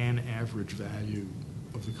with an average value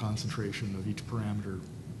of the concentration of each parameter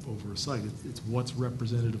over a site. It's what's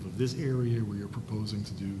representative of this area where you're proposing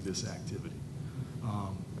to do this activity.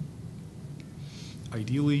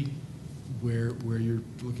 Ideally, where you're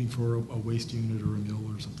looking for a waste unit or a mill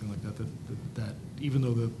or something like that even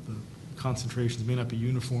though the concentrations may not be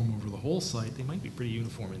uniform over the whole site, they might be pretty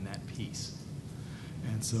uniform in that piece.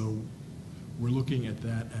 And so we're looking at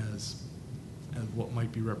that as what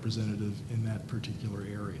might be representative in that particular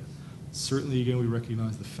area. Certainly, again, we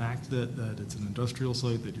recognize the fact that it's an industrial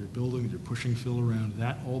site, that you're building, that you're pushing fill around.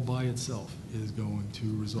 That all by itself is going to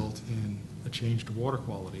result in a change to water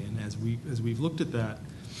quality. And as we've looked at that,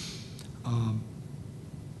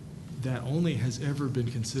 that only has ever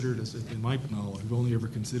been considered, as in my knowledge, we've only ever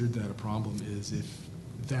considered that a problem is if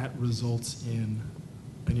that results in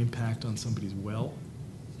an impact on somebody's well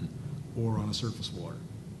or on a surface water.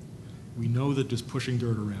 We know that just pushing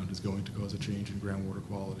dirt around is going to cause a change in groundwater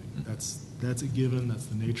quality. That's a given. That's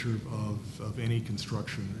the nature of any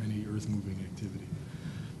construction, any earth-moving activity.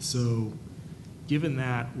 So given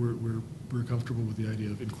that, we're comfortable with the idea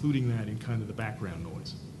of including that in kind of the background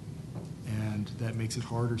noise. And that makes it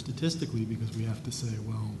harder statistically because we have to say,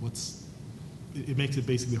 well, it makes it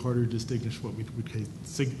basically harder to distinguish what we would call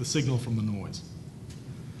the signal from the noise.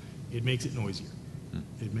 It makes it noisier.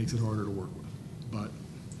 It makes it harder to work with, but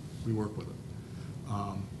we work with it.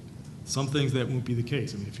 Some things that won't be the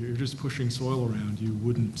case. I mean, if you're just pushing soil around, you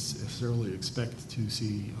wouldn't necessarily expect to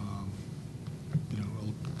see,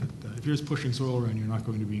 if you're just pushing soil around, you're not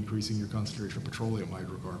going to be increasing your concentration of petroleum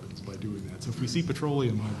hydrocarbons by doing that. So if we see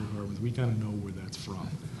petroleum hydrocarbons, we kind of know where that's from.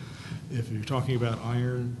 If you're talking about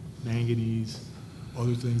iron, manganese,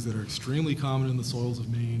 other things that are extremely common in the soils of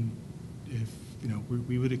Maine,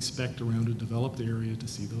 we would expect around a developed area to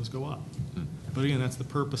see those go up. But again, that's the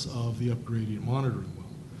purpose of the up-gradient monitoring well.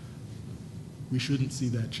 We shouldn't see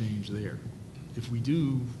that change there. If we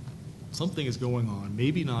do, something is going on,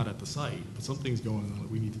 maybe not at the site, but something's going on that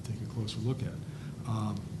we need to take a closer look at.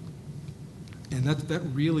 And that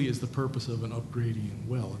really is the purpose of an up-gradient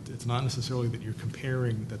well. It's not necessarily that you're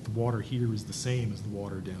comparing that the water here is the same as the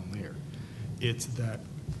water down there. It's that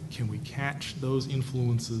can we catch those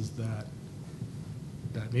influences that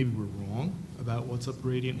maybe we're wrong about what's up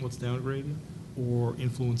gradient, what's down gradient, or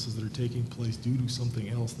influences that are taking place due to something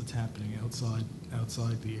else that's happening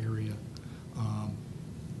outside the area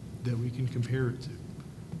that we can compare it to.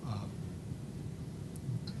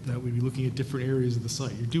 That we'd be looking at different areas of the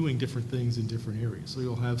site. You're doing different things in different areas. So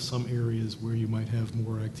you'll have some areas where you might have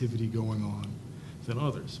more activity going on than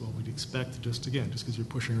others. Well, we'd expect just because you're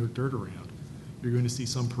pushing dirt around, you're going to see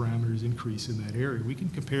some parameters increase in that area. We can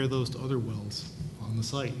compare those to other wells on the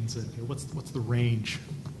site and say, okay, what's the range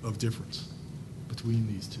of difference between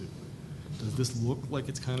these two? Does this look like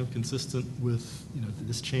it's kind of consistent with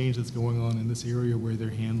this change that's going on in this area where they're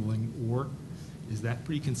handling ore? Is that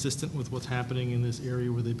pretty consistent with what's happening in this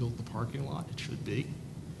area where they built the parking lot? It should be,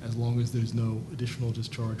 as long as there's no additional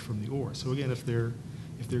discharge from the ore. So again, if they're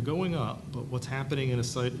going up, but what's happening in a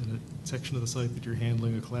section of the site that you're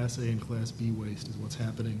handling a Class A and Class B waste is what's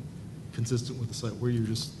happening consistent with the site where you're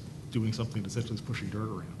just doing something that essentially is pushing dirt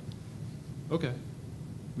around. Okay,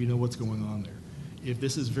 we know what's going on there. If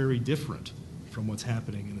this is very different from what's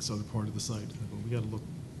happening in this other part of the site, well, we got to look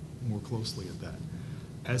more closely at that.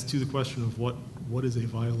 As to the question of what is a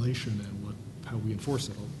violation and how we enforce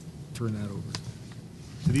it, I'll turn that over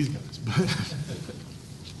to these guys.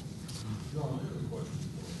 John, I have a question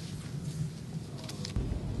for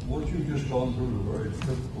you. What you've just gone through is a very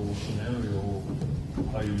typical scenario of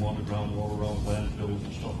how you want the groundwater around landfills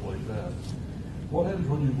and stuff like that. What happens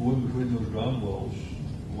when you go in between those ground wells,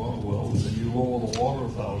 water wells, and you lower the water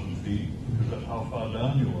 1,000 feet, because that's how far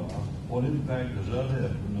down you are? What impact does that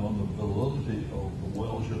have on the validity of the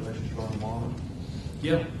wells you're actually trying to monitor?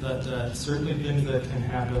 Yeah, that's certainly things that can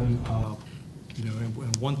happen.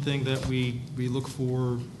 And one thing that we look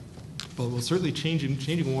for, well, certainly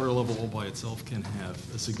changing water level all by itself can have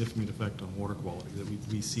a significant effect on water quality. That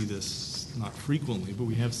we see this not frequently, but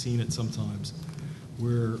we have seen it sometimes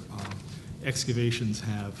where excavations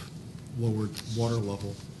have lowered water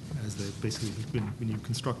level as they basically, when you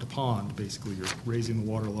construct a pond, basically you're raising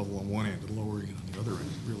the water level on one end and lowering it on the other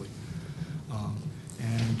end, really.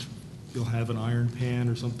 And you'll have an iron pan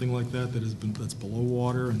or something like that that's below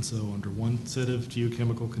water, and so under one set of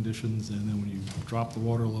geochemical conditions, and then when you drop the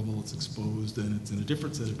water level, it's exposed, and it's in a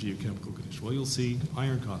different set of geochemical conditions. Well, you'll see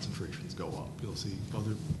iron concentrations go up. You'll see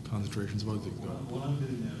other concentrations of other things go up. What I'm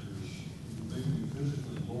getting at is maybe you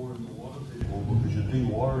physically lowering the water table because you're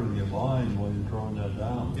dewatering your mine while you're drawing that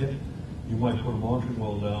down. Yeah. You might put a monitoring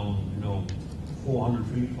well down, 400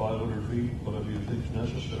 feet, 500 feet, whatever you think is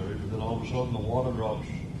necessary, but then all of a sudden the water drops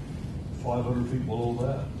 500 feet below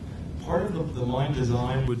that. Part of the mine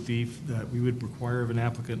design would be that we would require of an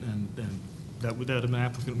applicant, and that an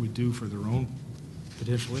applicant would do for their own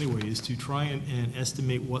potential anyway, is to try and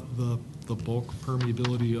estimate what the bulk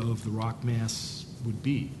permeability of the rock mass would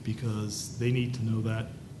be, because they need to know that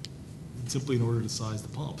simply in order to size the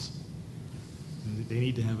pumps. And they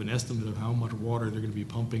need to have an estimate of how much water they're going to be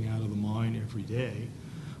pumping out of the mine every day,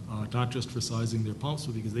 not just for sizing their pumps,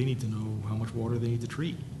 but because they need to know how much water they need to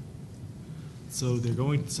treat. So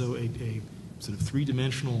a sort of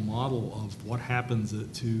three-dimensional model of what happens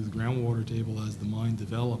to the groundwater table as the mine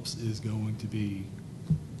develops is going to be,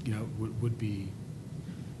 would be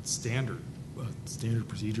standard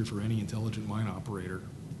procedure for any intelligent mine operator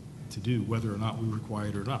to do, whether or not we require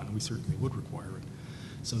it or not, and we certainly would require it.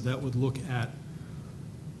 So that would look at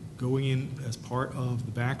going in as part of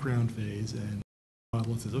the background phase and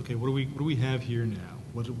model says, okay, what do we have here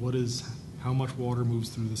now? How much water moves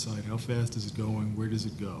through the site? How fast is it going? Where does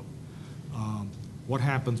it go? What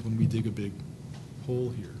happens when we dig a big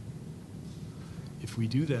hole here? If we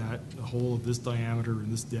do that, a hole of this diameter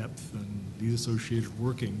and this depth and these associated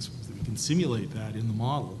workings, we can simulate that in the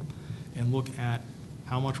model and look at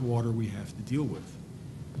how much water we have to deal with.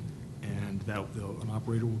 And an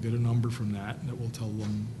operator will get a number from that, and it will tell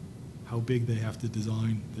them how big they have to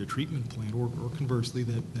design their treatment plant, or conversely,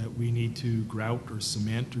 that we need to grout or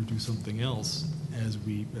cement or do something else as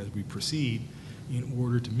we proceed in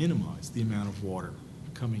order to minimize the amount of water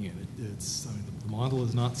coming in. The model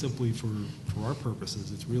is not simply for our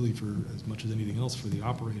purposes, it's really for, as much as anything else, for the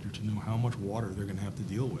operator to know how much water they're going to have to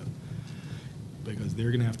deal with, because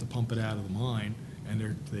they're going to have to pump it out of the mine,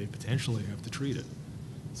 and they potentially have to treat it.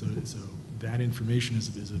 So that information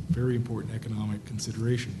is a very important economic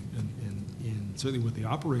consideration, and certainly what the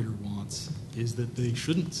operator wants is that they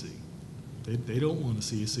shouldn't see. They don't want to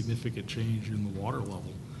see a significant change in the water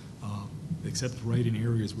level, except right in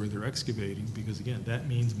areas where they're excavating, because again, that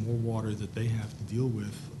means more water that they have to deal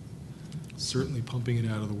with, certainly pumping it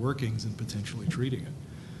out of the workings and potentially treating it.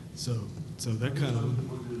 So that kind of...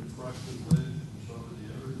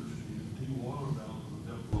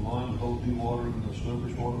 The line, both dewatering the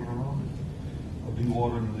surface waters around it, or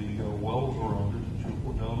dewatering the wells around it, that you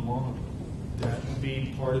put down the monitor. That would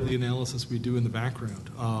be part of the analysis we do in the background.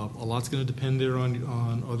 A lot's going to depend there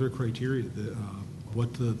on other criteria,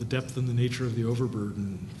 what the depth and the nature of the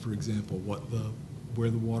overburden, for example, where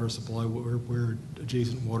the water supply, where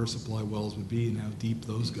adjacent water supply wells would be, and how deep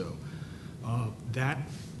those go.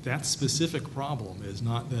 That specific problem is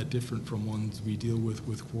not that different from ones we deal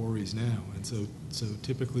with quarries now, and so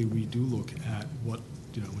typically we do look at what,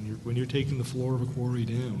 when you're taking the floor of a quarry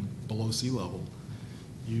down below sea level,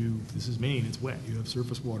 this is Maine, it's wet, you have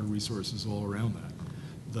surface water resources all around that.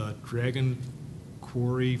 The Dragon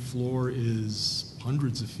quarry floor is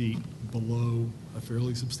hundreds of feet below a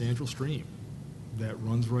fairly substantial stream that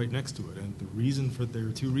runs right next to it, and there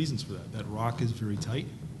are two reasons for that. That rock is very tight,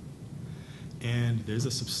 and there's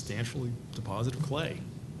a substantial deposit of clay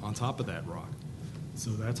on top of that rock.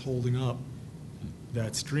 So that's holding up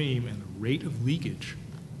that stream, and the rate of leakage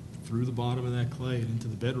through the bottom of that clay and into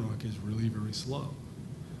the bedrock is really very slow.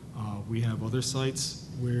 We have other sites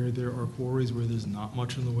where there are quarries where there's not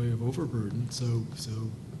much in the way of overburden, so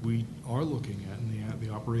we are looking at, and the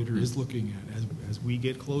operator is looking at, as we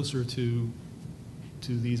get closer to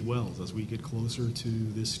these wells, as we get closer to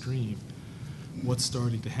this stream, what's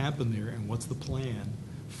starting to happen there, and what's the plan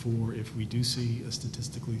for if we do see a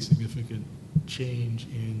statistically significant change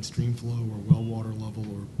in stream flow or well water level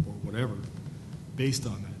or whatever. Based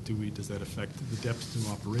on that, does that affect the depth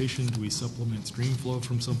to operation? Do we supplement stream flow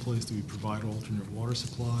from someplace? Do we provide alternate water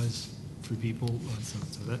supplies for people? So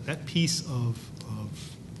that piece of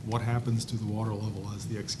what happens to the water level as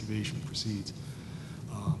the excavation proceeds,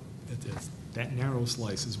 that narrow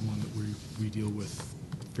slice is one that we deal with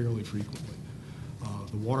fairly frequently.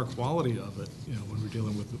 The water quality of it, when we're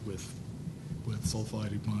dealing with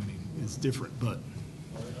sulfide mining, is different, but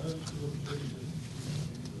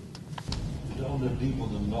down there deeper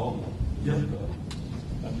than normal. Yeah.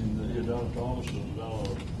 You're down at Thomaston, down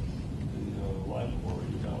the lime quarry,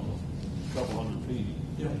 you're down a couple hundred feet.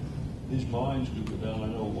 yeah. These mines do go down. I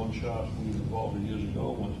know one shaft we was involved in years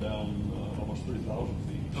ago went down almost 3,000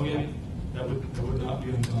 feet. Oh yeah, that would not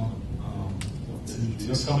be uncommon.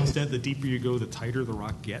 To some extent, the deeper you go, the tighter the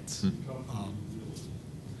rock gets.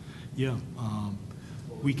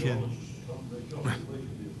 We can.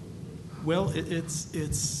 Well,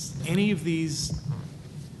 it's any of these.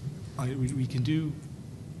 We can do.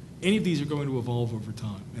 Any of these are going to evolve over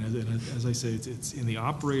time, and as I say, it's in the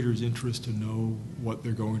operator's interest to know what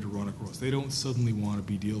they're going to run across. They don't suddenly want to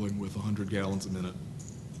be dealing with 100 gallons a minute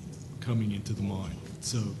coming into the mine.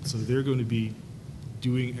 So they're going to be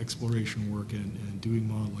doing exploration work and doing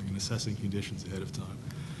modeling and assessing conditions ahead of time.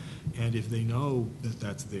 And if they know that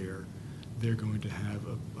that's there, they're going to have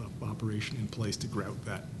an operation in place to grout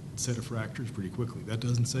that set of fractures pretty quickly. That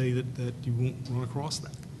doesn't say that you won't run across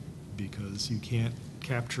that, because you can't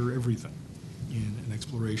capture everything in an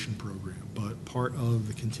exploration program. But part of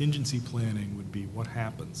the contingency planning would be what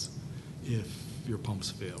happens if your pumps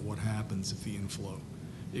fail? What happens if the inflow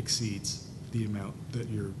exceeds the amount that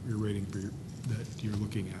you're rating for that you're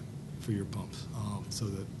looking at for your pumps? So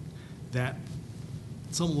that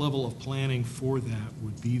some level of planning for that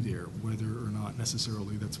would be there, whether or not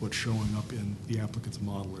necessarily that's what's showing up in the applicant's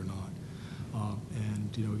model or not.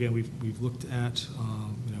 And again, we've looked at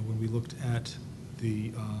when we looked at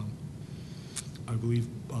the I believe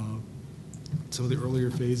some of the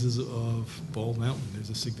earlier phases of Bald Mountain.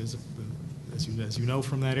 As you know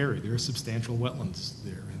from that area, there are substantial wetlands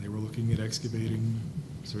there, and they were looking at excavating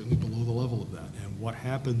certainly below the level of that. And what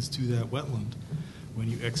happens to that wetland when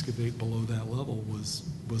you excavate below that level was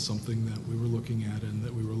something that we were looking at and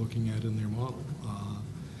that we were looking at in their model.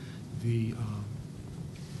 The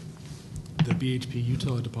BHP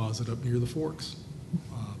Utah deposit up near the Forks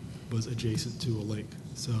was adjacent to a lake.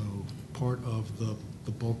 So part of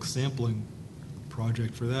the bulk sampling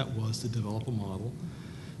project for that was to develop a model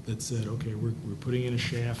that said, okay, we're putting in a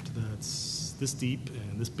shaft that's this deep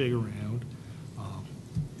and this big around.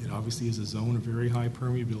 It obviously is a zone of very high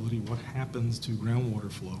permeability. What happens to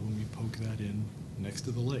groundwater flow when we poke that in next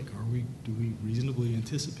to the lake? Do we reasonably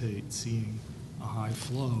anticipate seeing a high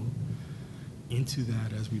flow into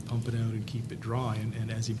that as we pump it out and keep it dry?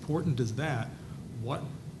 And as important as that,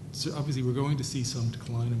 so obviously we're going to see some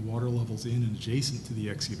decline in water levels in and adjacent to the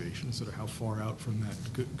excavation, sort of how far out from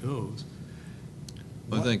that goes.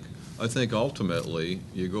 I think ultimately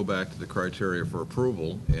you go back to the criteria for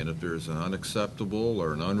approval, and if there's an unacceptable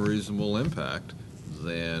or an unreasonable impact,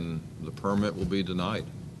 then the permit will be denied.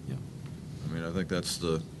 Yeah. I mean, I think that's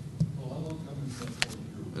the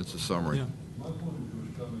summary. Yeah. My point of view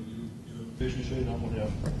is coming, you basically say I'm going to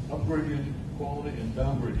have upgradient quality and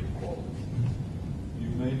downgradient quality. You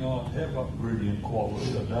may not have upgradient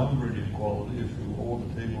quality or downgradient quality if you hold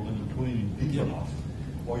the table in between deep enough.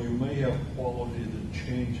 Or you may have quality that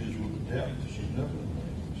changes with depth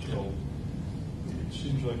significantly. So it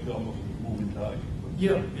seems like almost a moving target.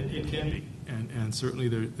 Yeah, it can be. And certainly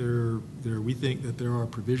we think that there are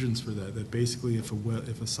provisions for that, that basically if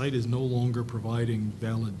a site is no longer providing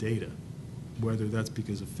valid data, whether that's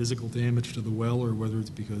because of physical damage to the well or whether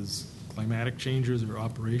it's because climatic changes or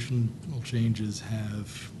operational changes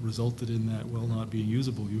have resulted in that well not being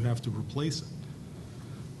usable, you have to replace it.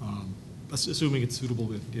 Assuming it's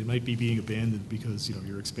suitable, it might be being abandoned because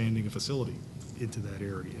you're expanding a facility into that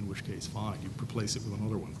area, in which case, fine, you replace it with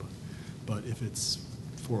another one. But if it's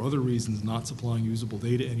for other reasons not supplying usable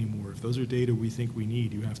data anymore, if those are data we think we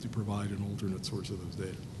need, you have to provide an alternate source of those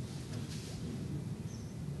data.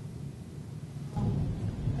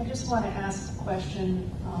 I just want to ask a question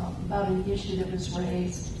about an issue that was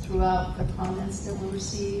raised throughout the comments that were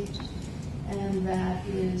received, and that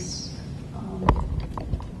is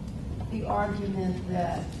the argument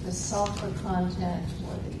that the sulfur content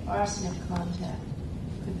or the arsenic content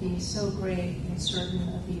could be so great in certain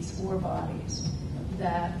of these ore bodies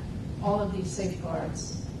that all of these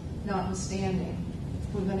safeguards notwithstanding,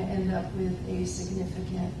 we're going to end up with a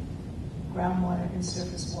significant groundwater and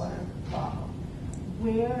surface water problem.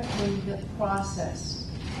 Where in the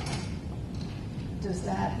process does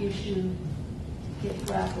that issue get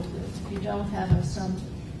grappled with? If you don't have some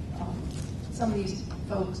of these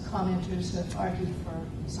folks, commenters, have argued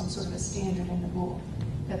for some sort of a standard in the rule.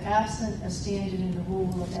 That absent a standard in the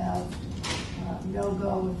rule about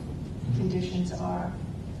no-go conditions are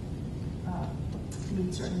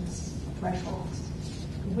meet certain thresholds,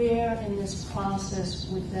 where in this process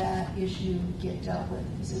would that issue get dealt with?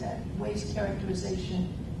 Is it at waste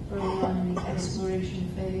characterization early on in the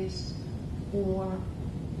exploration phase, or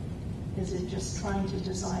is it just trying to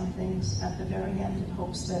design things at the very end in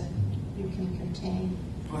hopes that you can contain?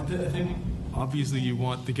 I think obviously you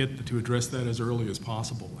want to address that as early as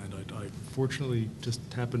possible, and I fortunately just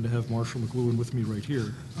happen to have Marshall McLuhan with me right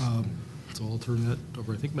here. So I'll turn that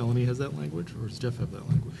over. I think Melanie has that language, or does Jeff have that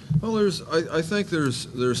language? Well, I think there's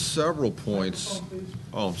several points.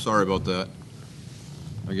 Oh, I'm sorry about that.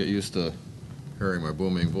 I get used to hearing my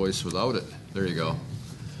booming voice without it. There you go.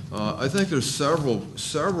 I think there's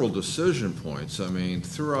several decision points. I mean,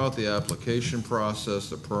 throughout the application process,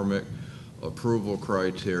 the permit approval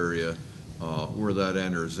criteria, where that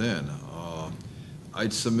enters in.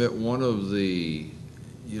 I'd submit one of the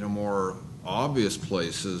more obvious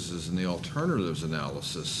places is in the alternatives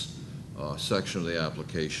analysis section of the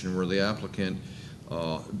application, where the applicant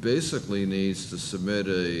basically needs to submit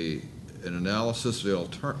an analysis of the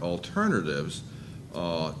alternatives,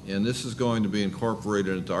 and this is going to be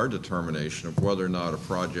incorporated into our determination of whether or not a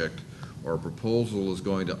project or a proposal is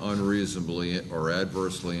going to unreasonably or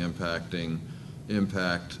adversely impact the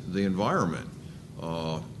environment.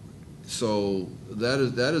 So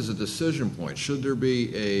that is a decision point. Should there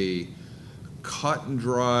be a cut and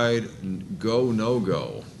dried go, no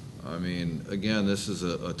go? I mean, again, this is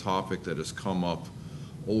a topic that has come up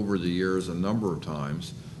over the years a number of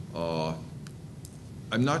times.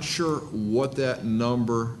 I'm not sure what that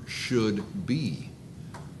number should be.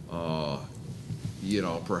 You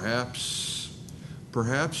know, perhaps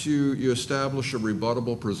you establish a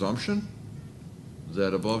rebuttable presumption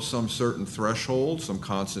that above some certain threshold, some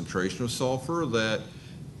concentration of sulfur, that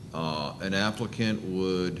an applicant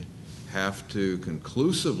would have to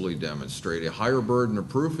conclusively demonstrate a higher burden of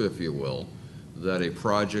proof, if you will, that a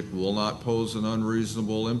project will not pose an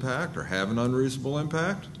unreasonable impact or have an unreasonable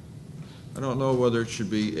impact. I don't know whether it should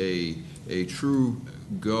be a true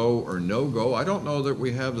go or no-go. I don't know that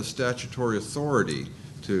we have the statutory authority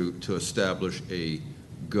to establish a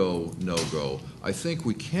go, no-go. I think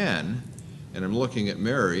we can, and I'm looking at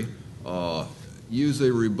Mary, use a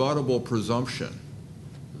rebuttable presumption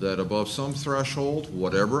that above some threshold,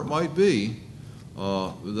 whatever it might be,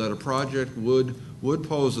 that a project would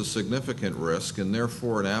pose a significant risk, and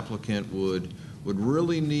therefore an applicant would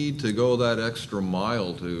really need to go that extra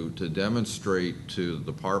mile to demonstrate to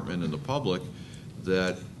the department and the public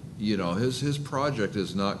that, you know, his project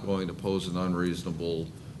is not going to pose an unreasonable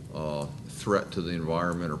threat to the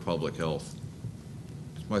environment or public health.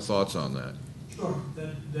 My thoughts on that. Sure.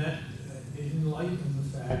 That in light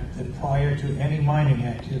of the fact that prior to any mining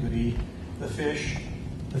activity, the fish,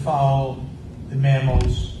 the fowl, the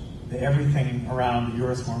mammals, the everything around the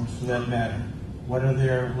earthworms for that matter, what are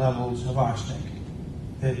their levels of arsenic?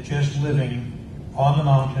 That just living on the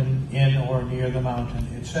mountain, in or near the mountain,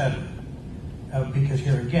 etc. Because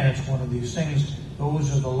here again, it's one of these things,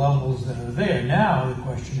 those are the levels that are there. Now the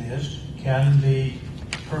question is, can the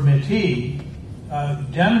permittee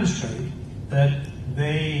demonstrate that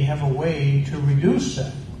they have a way to reduce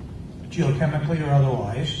that, geochemically or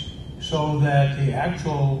otherwise, so that the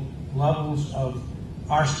actual levels of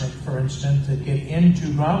arsenic, for instance, that get into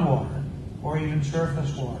groundwater or even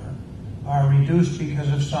surface water are reduced because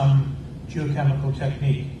of some geochemical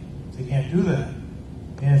technique. They can't do that.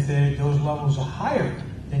 And if those levels are higher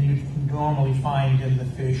than you normally find in the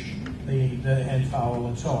fish, and fowl,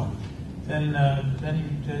 and so on, then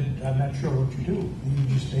I'm not sure what you do. You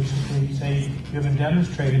just basically say you haven't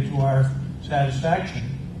demonstrated to our satisfaction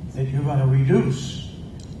that you're going to reduce,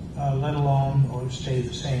 let alone or stay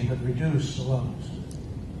the same, but reduce the levels.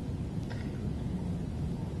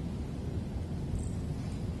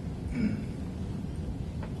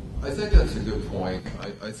 I think that's a good point.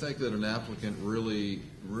 I think that an applicant really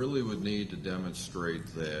would need to demonstrate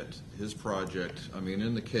that his project, I mean,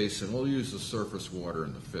 in the case, and we'll use the surface water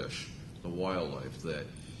and the fish, the wildlife, that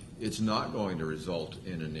it's not going to result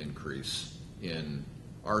in an increase in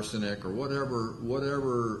arsenic or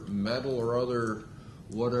whatever metal or other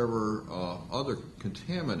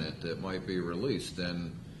contaminant that might be released.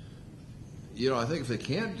 And, you know, I think if they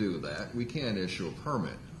can't do that, we can't issue a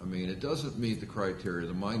permit. I mean, it doesn't meet the criteria of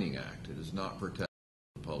the Mining Act. It is not protecting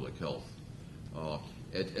public health.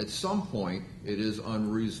 At some point, it is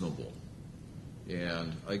unreasonable.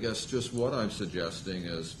 And I guess just what I'm suggesting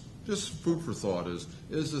is, just food for thought, is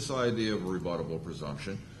this idea of a rebuttable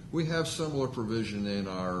presumption. We have similar provision in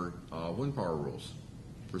our wind power rules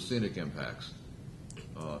for scenic impacts.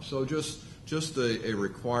 So just a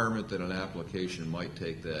requirement that an application might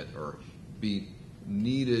take that, or be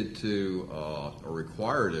needed to, or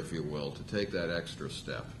required, if you will, to take that extra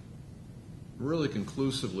step. Really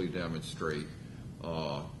conclusively demonstrate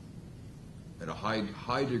at a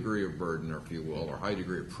high degree of burden, or if you will, or high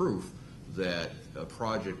degree of proof, that a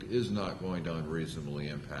project is not going to unreasonably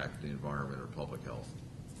impact the environment or public health.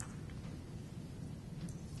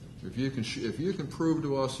 If you can prove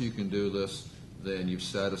to us you can do this, then you've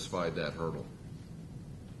satisfied that hurdle.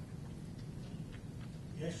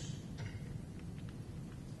 Yes?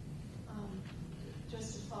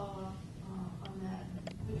 Just to follow up on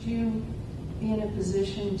that, would you be in a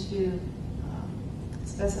position to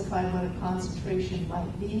specify what a concentration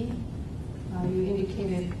might be? You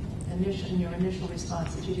indicated in your initial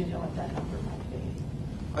response that you didn't know what that number might be.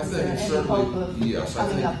 I think it's certainly, yes,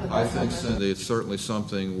 I think Cindy, it's certainly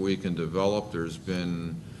something we can develop. There's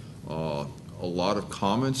been a lot of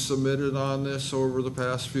comments submitted on this over the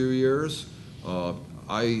past few years.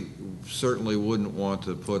 I certainly wouldn't want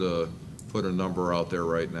to put a number out there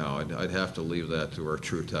right now. I'd have to leave that to our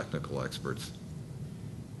true technical experts.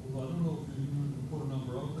 Well, I don't know if you can put a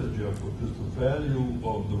number out there, Jeff, because the value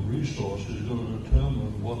of the resource is going to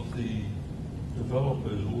determine what the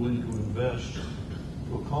developer is willing to invest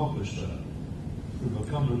to accomplish that. If it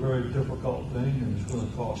becomes a very difficult thing and it's going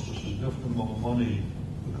to cost a significant amount of money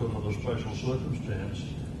because of a special circumstance,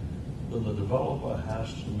 then the developer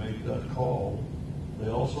has to make that call. They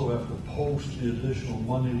also have to post the additional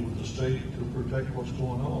money with the state to protect what's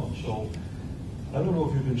going on. So I don't know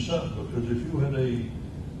if you can set, because if you had a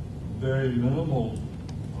very minimal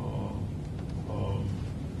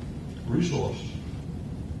resource,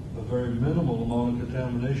 a very minimal amount of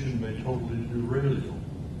contamination may totally derail you.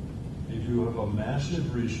 If you have a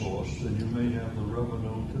massive resource, then you may have the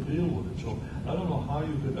revenue to deal with it. So I don't know how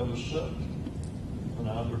you could ever set an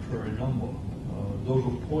arbitrary number. Those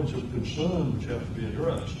are points of concern which have to be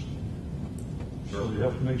addressed. So you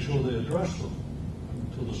have to make sure they address them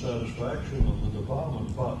to the satisfaction of the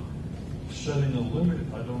department. But setting a limit,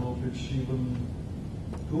 I don't know if it's even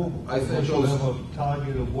doable. I think Unless you those- have a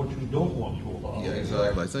target of what you don't want to allow. Yeah,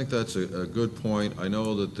 exactly. I think that's a good point. I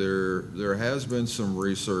know that there has been some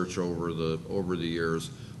research over the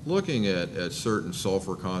years looking at certain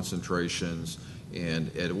sulfur concentrations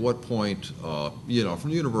and at what point, from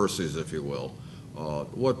universities, if you will,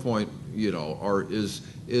 what point, is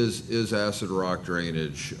acid rock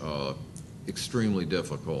drainage extremely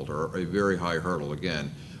difficult or a very high hurdle?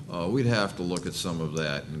 Again, we'd have to look at some of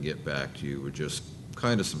that and get back to you with just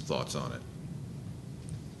kind of some thoughts on it.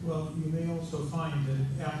 Well, you may also find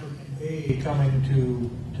that applicant A coming to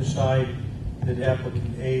decide that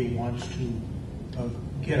applicant A wants to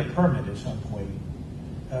get a permit at some point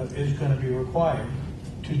is going to be required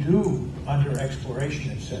to do, under exploration,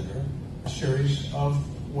 et cetera, a series of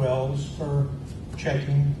wells for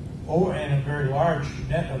checking, and a very large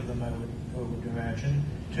net of them, I would imagine,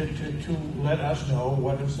 to let us know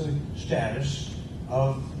what is the status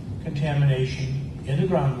of contamination in the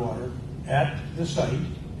groundwater at the site.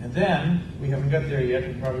 And then, we haven't got there yet,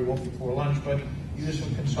 we probably won't before lunch, but use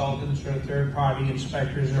some consultants or third-party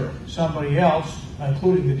inspectors or somebody else,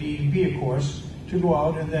 including the DEP, of course, to go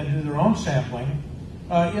out and then do their own sampling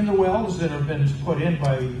in the wells that have been put in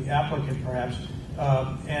by the applicant, perhaps,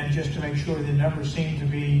 and just to make sure the numbers seem to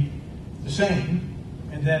be the same.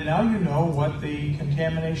 And then now you know what the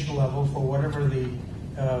contamination level for whatever the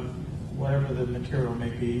material may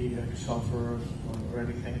be, sulfur or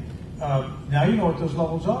anything. Now you know what those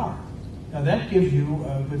levels are. Now that gives you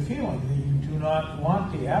a good feeling that you do not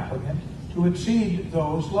want the applicant to exceed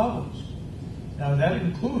those levels. Now that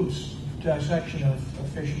includes dissection of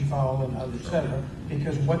fish and fowl and other, et cetera,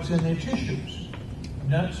 because what's in their tissues.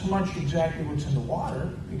 Not so much exactly what's in the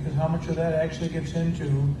water, because how much of that actually gets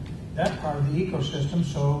into that part of the ecosystem,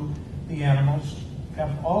 so the animals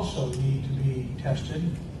have also need to be tested.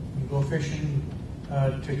 You go fishing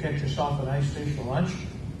to catch yourself a nice fish for lunch,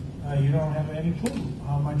 you don't have any clue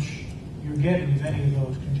how much you're getting with any of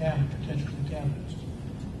those potential contaminants.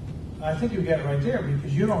 I think you get it right there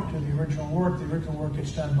because you don't do the original work. The original work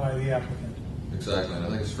gets done by the applicant. Exactly, and I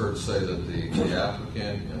think it's fair to say that the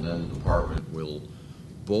applicant and then the department will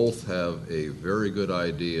both have a very good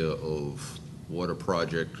idea of what a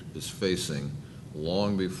project is facing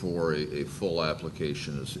long before a full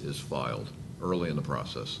application is filed, early in the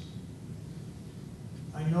process.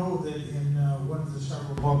 I know that in one of the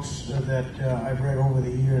several books that I've read over the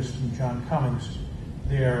years from John Cummings,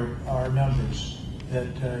 there are numbers that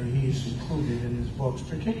he's included in his books,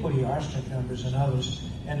 particularly arsenic numbers and others,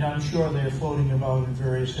 and I'm sure they're floating about in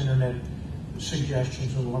various internet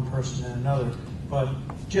suggestions of one person and another. But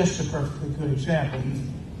just a perfectly good example, he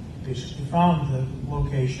basically found the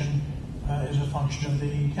location as a function of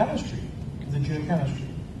the chemistry, the geochemistry.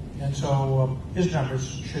 And so his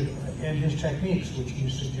numbers should, and his techniques, which he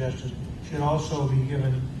suggested, should also be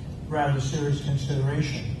given rather serious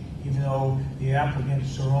consideration, even though the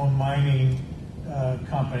applicant's their own mining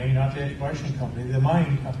company, not the exploration company, the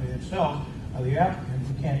mining company itself, the applicant.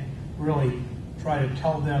 We can't really try to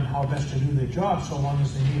tell them how best to do their job so long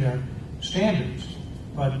as they meet our standards.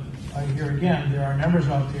 But here again, there are numbers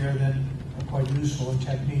out there that are quite useful in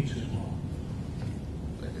techniques as well.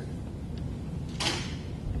 Thank you.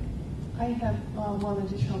 I have one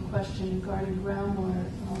additional question regarding groundwater.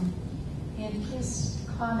 In his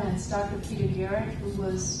comments, Dr. Peter Garrett, who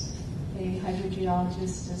was a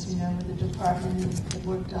hydrogeologist, as we know, with the department that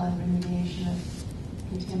worked on remediation of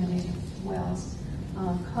contaminated wells,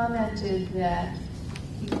 commented that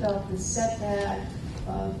he felt the setback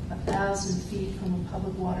of 1,000 feet from a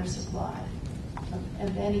public water supply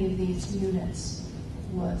of any of these units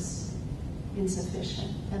was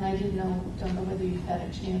insufficient. And I don't know whether you've had a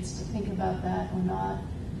chance to think about that or not,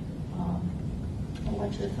 or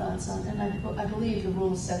what your thoughts on. And I believe the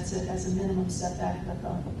rule sets it as a minimum setback of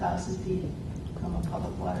 1,000 feet from a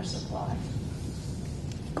public water supply.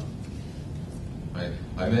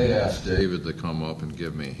 I may ask David to come up and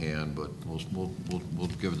give me a hand, but we'll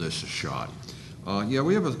give this a shot. Yeah,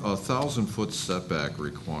 we have a 1,000-foot setback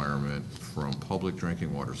requirement from public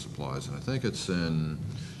drinking water supplies, and I think it's in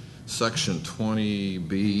Section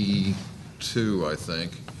 20B2, I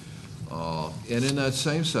think. And in that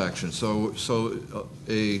same section,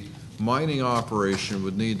 a mining operation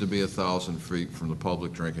would need to be 1,000 feet from the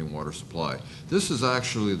public drinking water supply. This is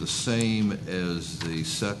actually the same as the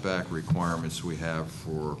setback requirements we have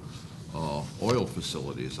for oil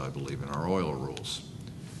facilities, I believe, in our oil rules.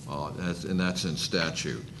 And that's in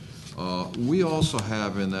statute. We also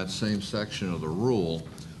have in that same section of the rule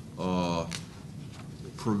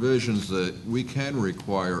provisions that we can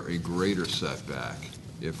require a greater setback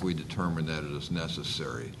if we determine that it is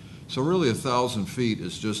necessary. So really 1,000 feet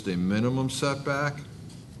is just a minimum setback.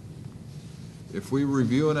 If we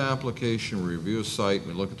review an application, review a site, and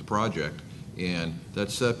we look at the project, and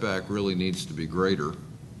that setback really needs to be greater,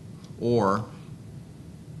 or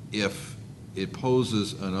if it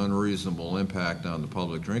poses an unreasonable impact on the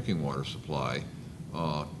public drinking water supply,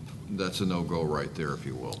 that's a no-go right there, if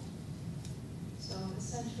you will. So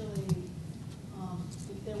essentially,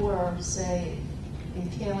 if there were, say,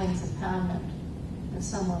 a tailings impoundment, and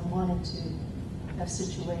someone wanted to have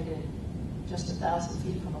situated just 1,000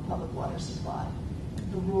 feet from a public water supply,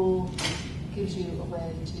 the rule gives you a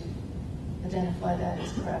way to identify that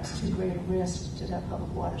as perhaps too great a risk to that public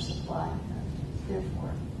water supply, and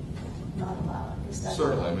therefore not allow it. Is that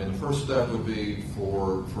Certainly. I mean, the first step would be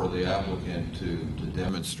for the applicant to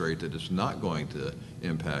demonstrate that it's not going to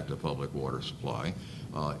impact the public water supply.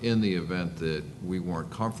 In the event that we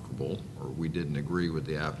weren't comfortable or we didn't agree with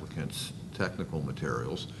the applicant's technical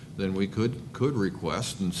materials, then we could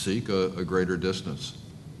request and seek a greater distance,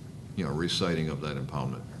 reciting of that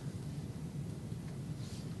impoundment.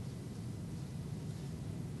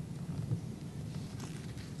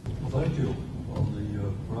 Well, thank you on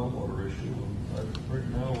the groundwater issue. Right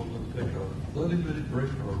now, we're going to take a 30-minute break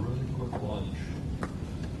or a really quick lunch.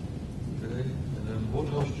 Okay? And then what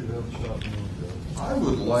else do you have this afternoon, Joe? I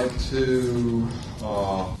would like to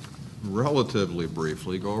relatively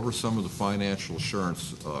briefly go over some of the financial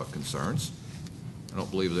assurance concerns. I don't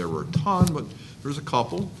believe there were a ton, but there's a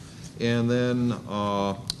couple. And then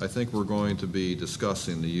I think we're going to be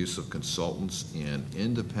discussing the use of consultants and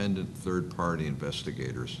independent third-party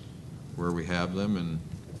investigators, where we have them, and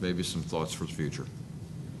maybe some thoughts for the future.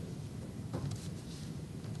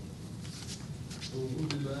 So we'll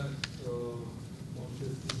be back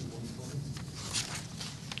 1:15.